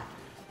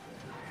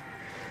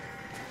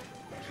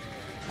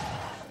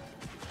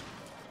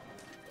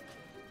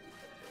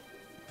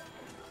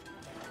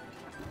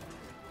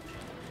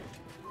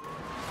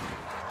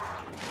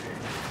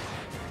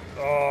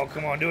 Oh,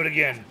 come on, do it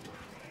again.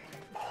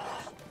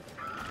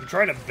 I'm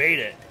trying to bait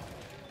it.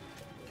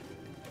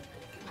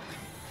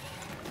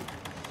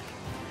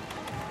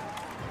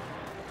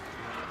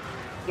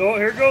 Oh,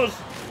 here it goes.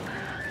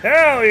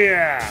 Hell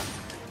yeah!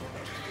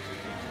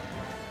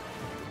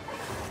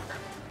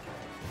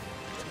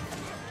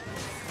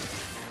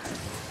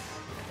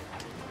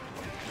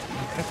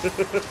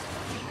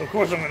 Of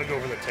course I'm gonna go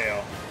for the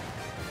tail.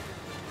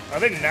 I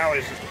think now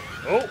he's...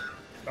 Oh!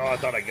 Oh, I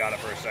thought I got it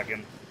for a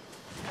second.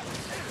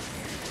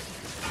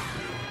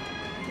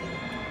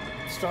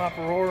 Stop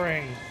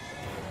roaring.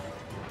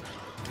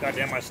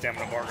 Goddamn, my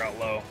stamina bar got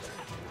low.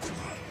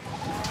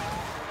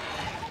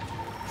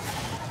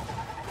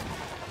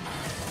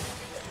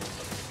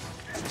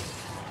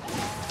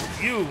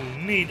 You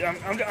need...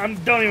 I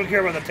don't even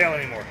care about the tail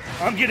anymore.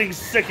 I'm getting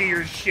sick of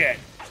your shit.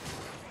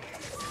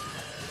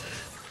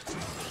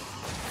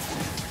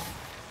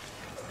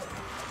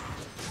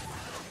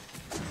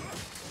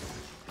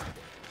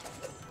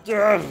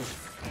 Ugh.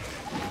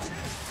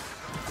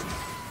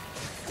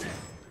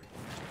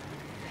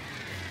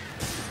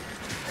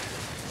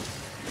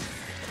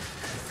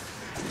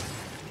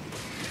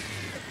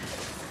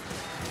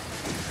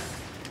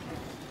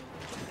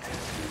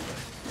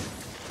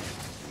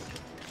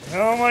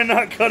 How am I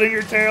not cutting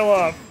your tail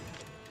off?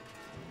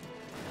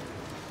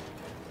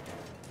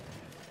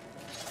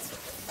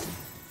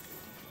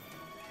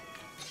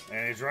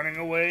 He's running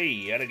away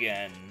yet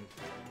again.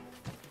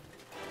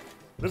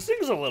 This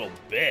thing's a little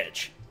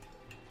bitch.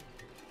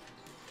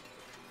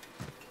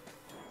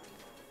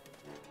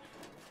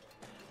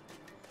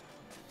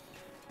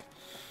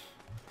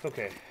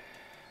 Okay.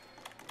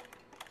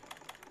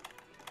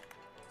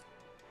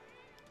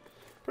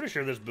 Pretty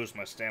sure this boosts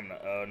my stamina.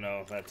 Oh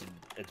no,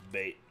 it's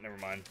bait. Never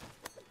mind.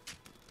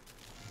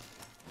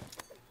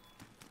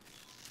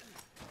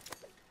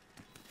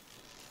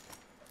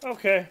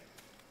 Okay.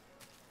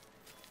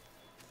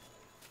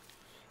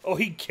 Oh,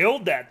 he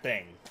killed that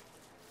thing.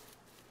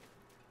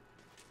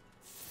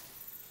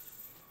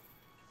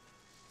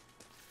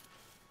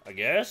 I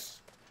guess?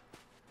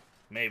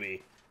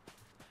 Maybe.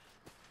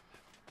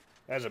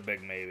 That's a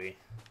big maybe.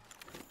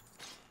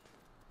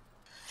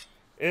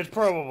 It's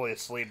probably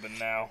sleeping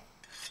now.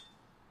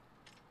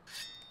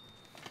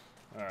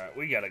 Alright,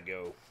 we gotta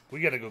go.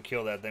 We gotta go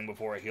kill that thing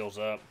before it heals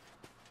up.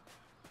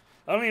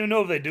 I don't even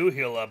know if they do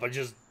heal up. I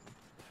just...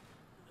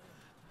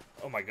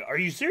 Oh my god. Are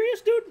you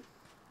serious, dude?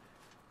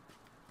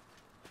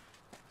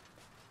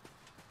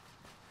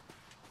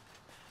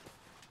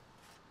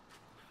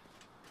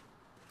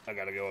 I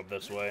gotta go up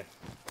this way.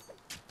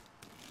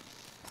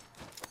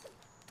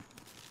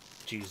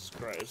 Jesus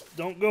Christ.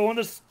 Don't go in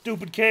this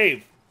stupid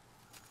cave.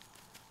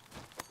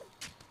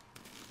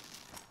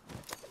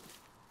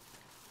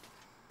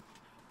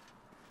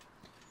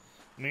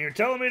 I mean, you're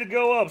telling me to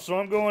go up, so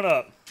I'm going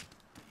up.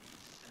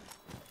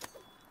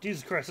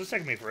 Jesus Christ, it's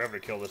taking me forever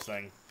to kill this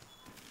thing.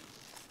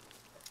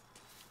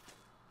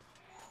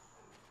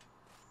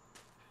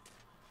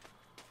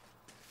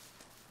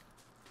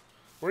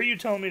 Where are you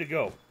telling me to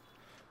go?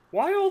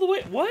 Why all the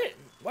way? What?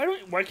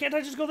 Why can't I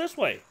just go this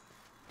way?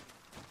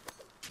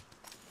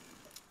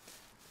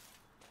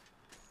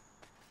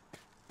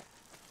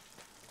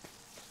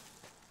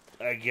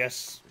 I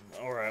guess.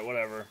 Alright,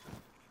 whatever.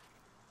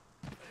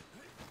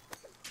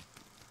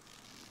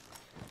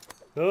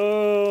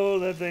 Oh,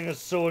 that thing is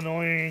so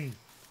annoying.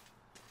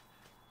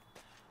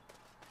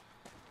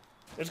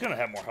 It's gonna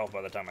have more health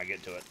by the time I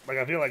get to it. Like,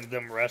 I feel like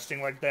them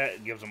resting like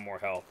that gives them more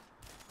health.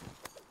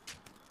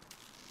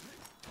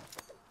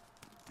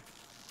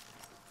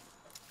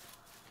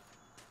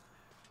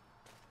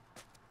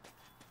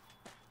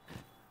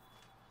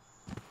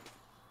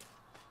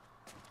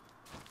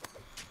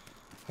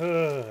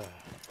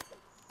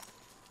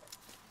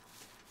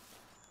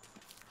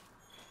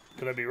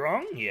 Could I be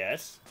wrong?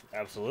 Yes,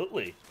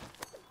 absolutely.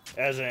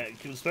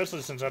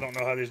 Especially since I don't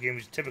know how these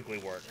games typically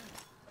work.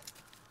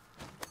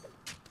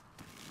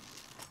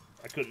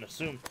 I couldn't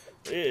assume.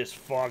 It is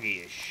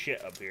foggy as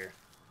shit up here.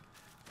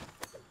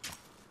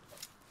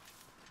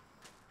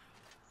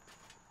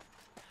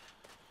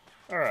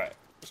 Alright,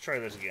 let's try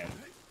this again.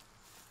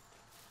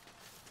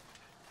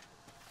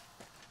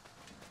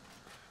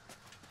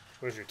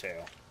 Where's your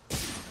tail?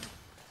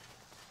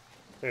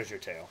 There's your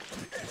tail.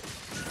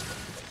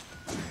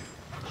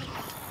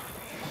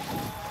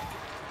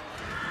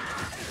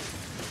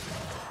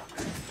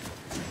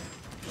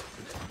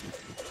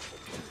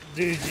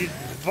 Dude, you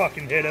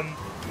fucking hit him.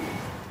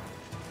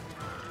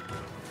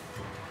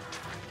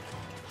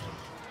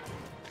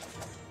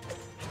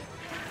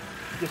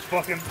 This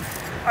fucking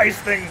ice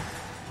thing.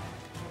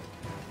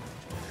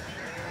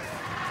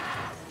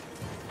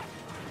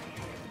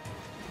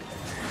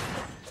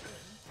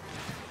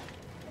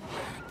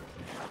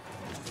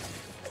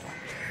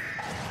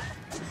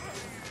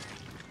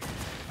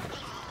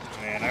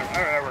 Man,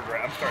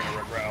 I'm starting to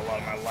regret a lot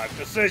of my life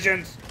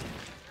decisions.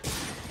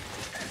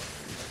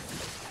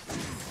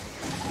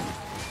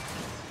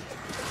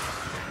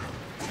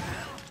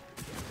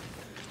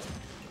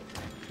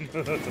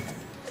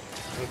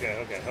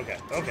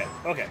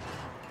 Okay.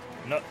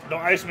 No,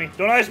 don't ice me.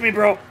 Don't ice me,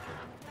 bro.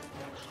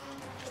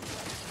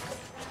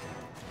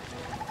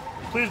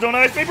 Please don't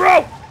ice me,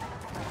 bro.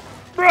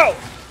 Bro.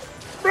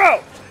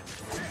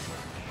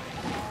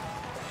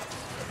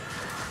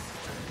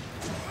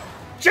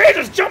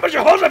 Jesus, jump at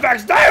your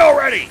Jehoshaphat, die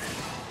already.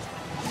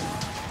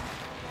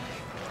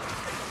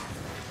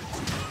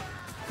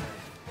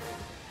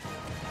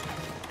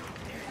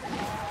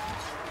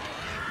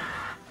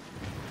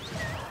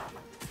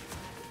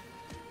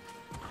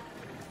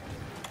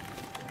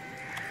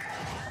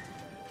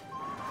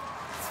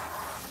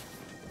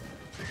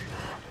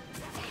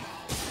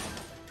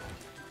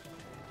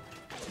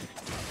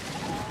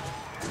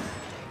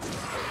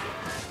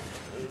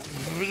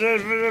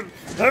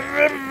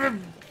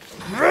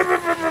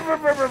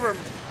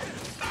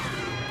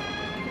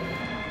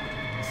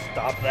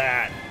 Stop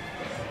that.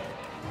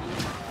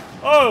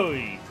 Oh!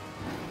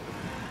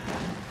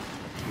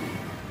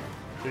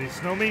 Did he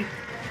snow me?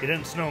 He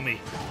didn't snow me.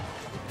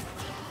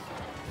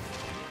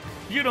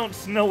 You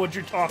don't know what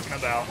you're talking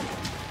about.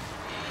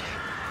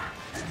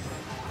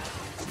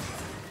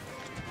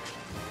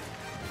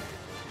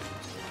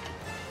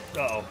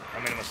 Uh-oh, I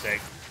made a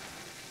mistake.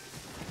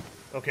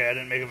 Okay, I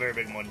didn't make a very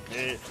big one.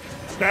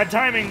 Bad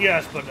timing,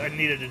 yes, but I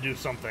needed to do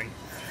something.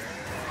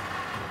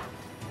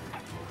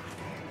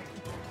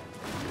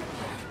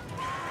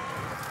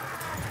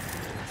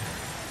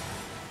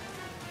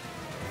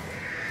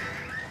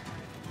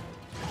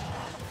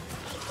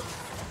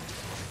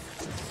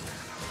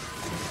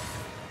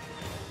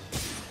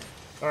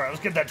 Alright,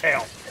 let's get that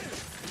tail.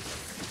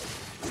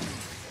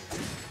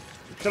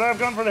 Could I have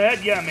gone for the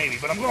head? Yeah, maybe,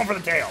 but I'm going for the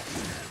tail.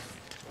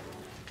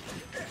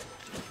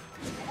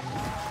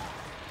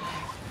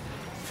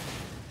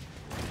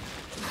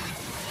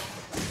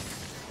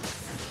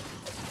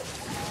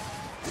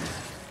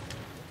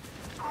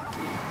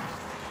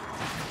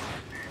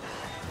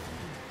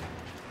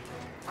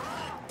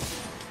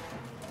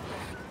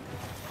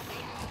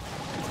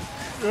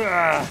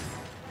 Ugh.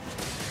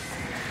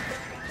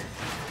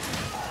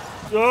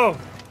 Oh!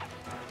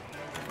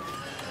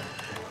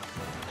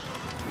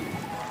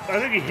 I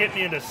think he hit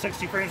me into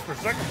 60 frames per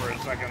second for a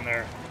second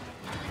there.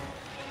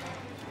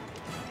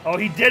 Oh,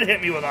 he did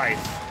hit me with ice.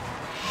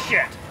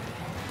 Shit.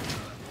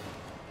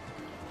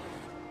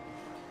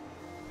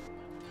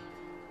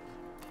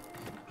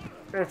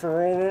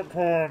 After all that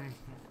time.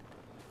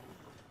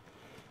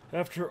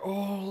 After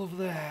all of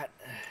that.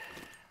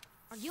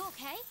 Are you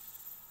okay?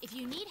 If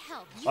you need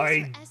help, use I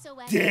your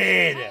SOS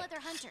did. and call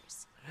other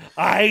hunters.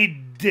 I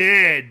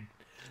did!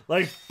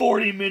 Like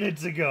 40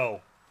 minutes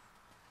ago.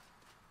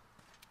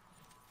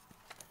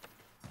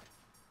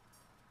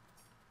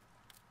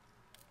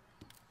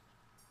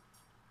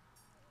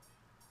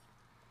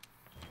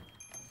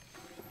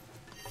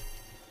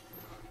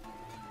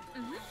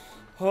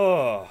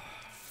 Oh.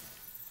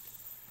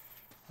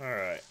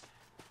 Alright.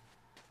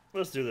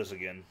 Let's do this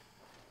again.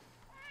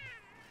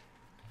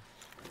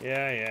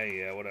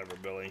 Yeah, whatever,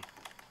 Billy.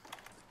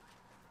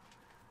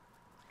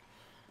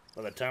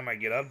 By the time I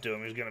get up to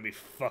him, he's gonna be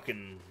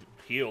fucking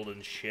healed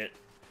and shit.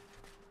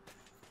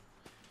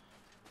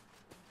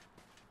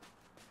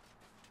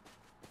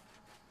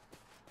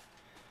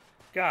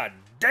 God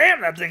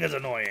damn, that thing is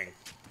annoying!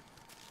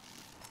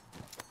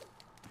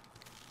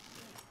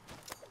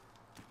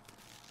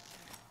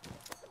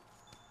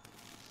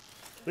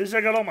 At least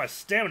I got all my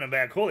stamina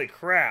back. Holy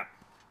crap.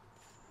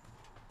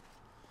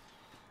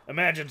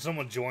 Imagine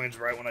someone joins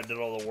right when I did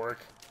all the work.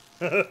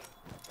 I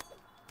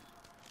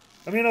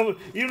mean,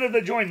 even if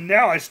they join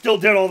now, I still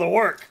did all the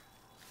work.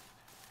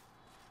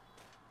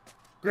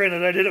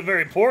 Granted, I did it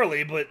very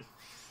poorly, but...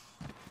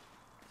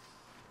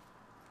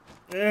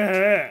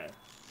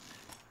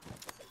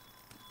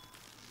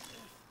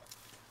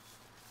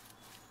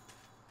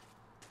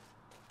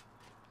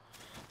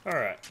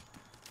 Alright.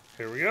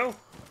 Here we go.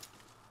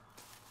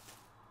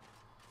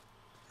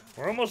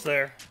 We're almost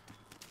there.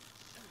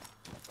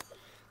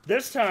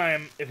 This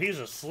time, if he's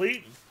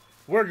asleep,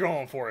 we're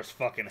going for his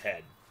fucking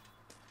head.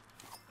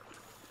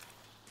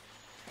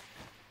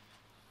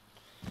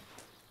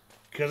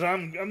 Because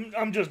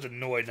I'm just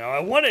annoyed now.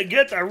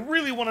 I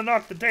really want to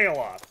knock the tail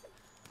off.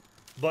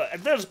 But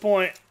at this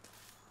point,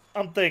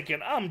 I'm thinking,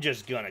 I'm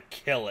just gonna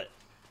kill it.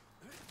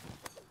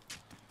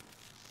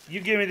 You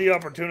give me the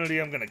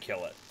opportunity, I'm gonna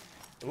kill it.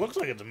 It looks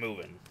like it's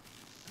moving.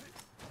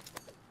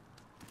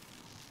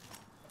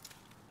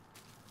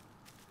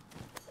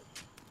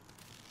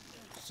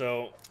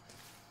 So,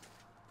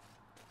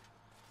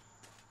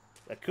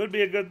 that could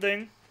be a good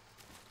thing.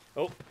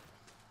 Oh,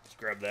 let's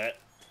grab that.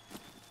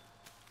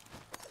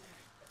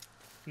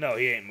 No,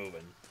 he ain't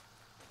moving.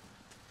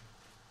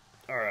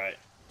 Alright.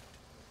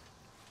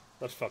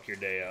 Let's fuck your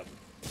day up.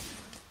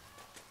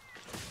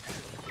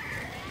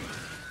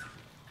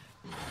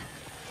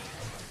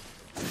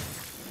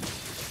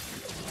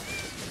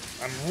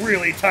 I'm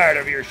really tired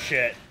of your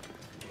shit.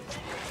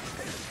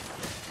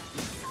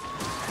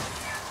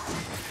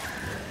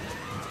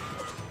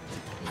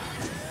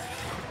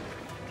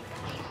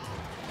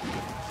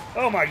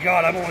 Oh my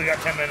god, I've only got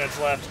 10 minutes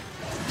left.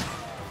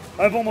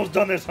 I've almost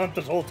done this hunt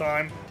this whole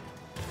time.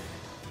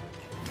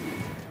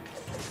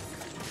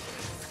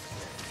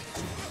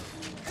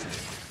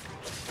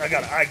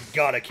 I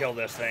gotta kill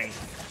this thing.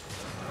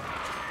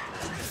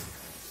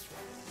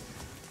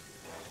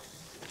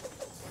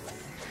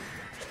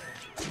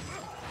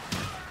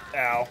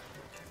 Ow.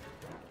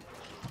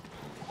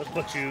 Let's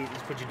put you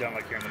down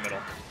like here in the middle.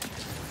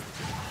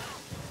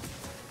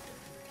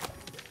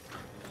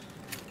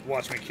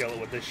 Watch me kill it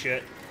with this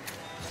shit.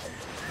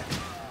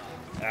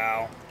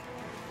 Ow.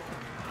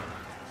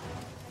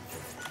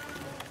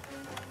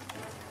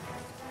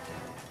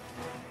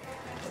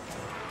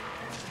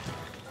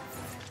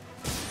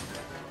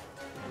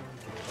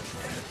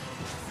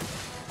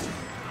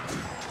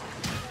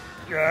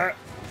 Yeah.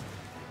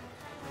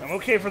 I'm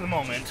okay for the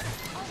moment.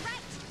 All right.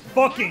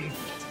 Fucking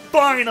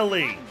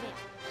finally! Come on,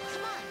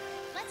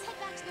 let's head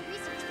back to the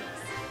research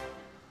base.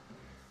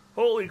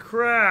 Holy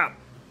crap!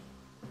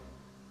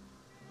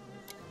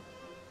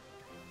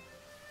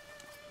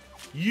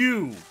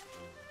 You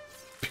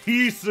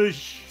piece of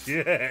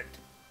shit!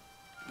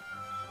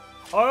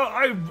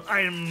 I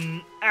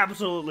am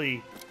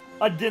absolutely...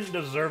 I didn't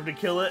deserve to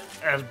kill it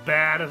as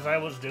bad as I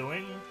was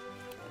doing.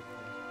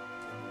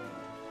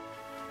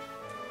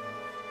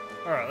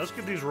 Alright, let's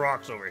get these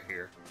rocks over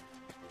here.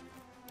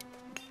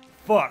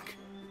 Fuck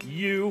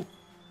you,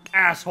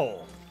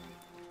 asshole.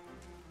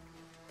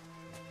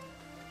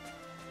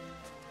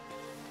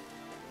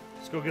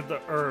 Let's go get the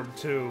herb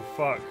too.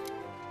 Fuck.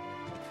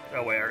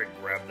 Oh wait, I already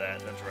grabbed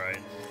that. That's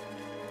right.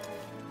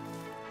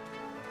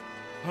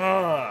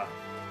 Ah.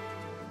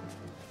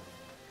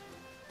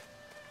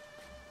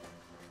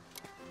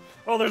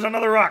 Oh, there's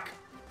another rock!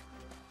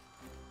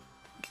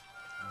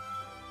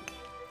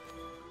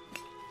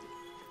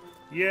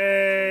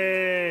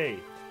 Yay!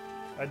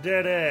 I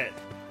did it!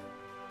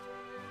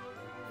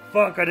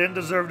 Fuck, I didn't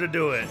deserve to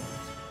do it.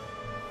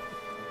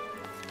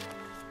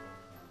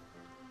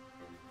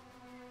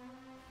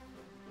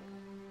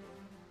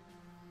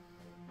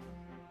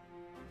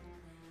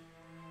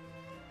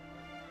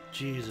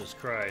 Jesus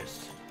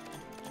Christ.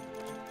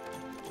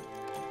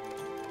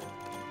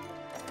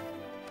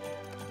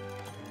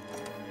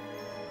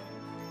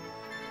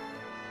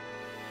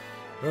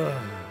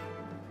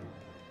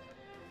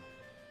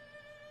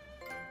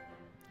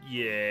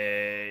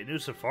 Yay, new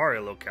safari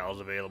locale is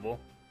available.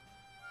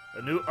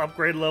 A new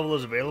upgrade level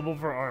is available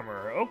for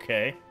armor.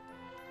 Okay.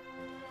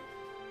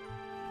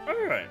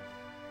 Alright.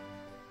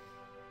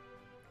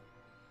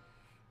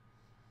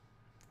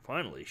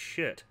 Finally,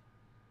 shit.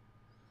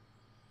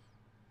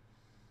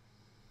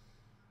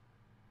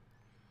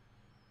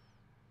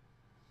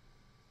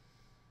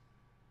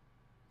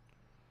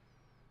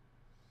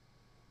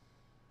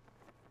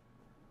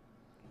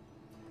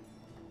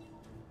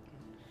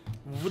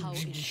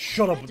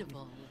 Shut up.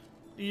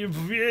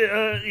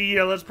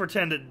 Yeah, let's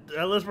pretend it.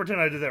 Let's pretend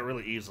I did that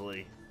really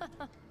easily.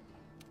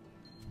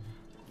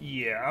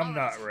 Yeah, I'm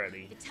not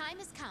ready. The time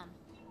has come.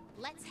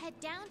 Let's head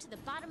down to the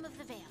bottom of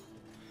the Veil.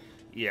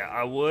 Yeah,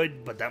 I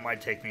would, but that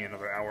might take me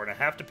another hour and a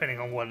half, depending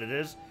on what it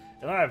is.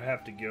 And I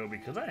have to go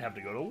because I have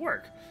to go to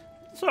work.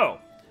 So,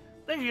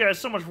 thank you guys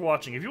so much for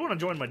watching. If you want to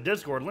join my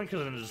Discord, link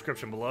is in the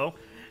description below.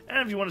 And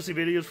if you want to see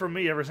videos from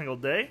me every single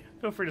day,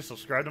 feel free to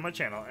subscribe to my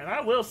channel. And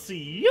I will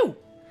see you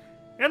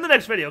in the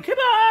next video. Okay,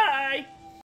 bye!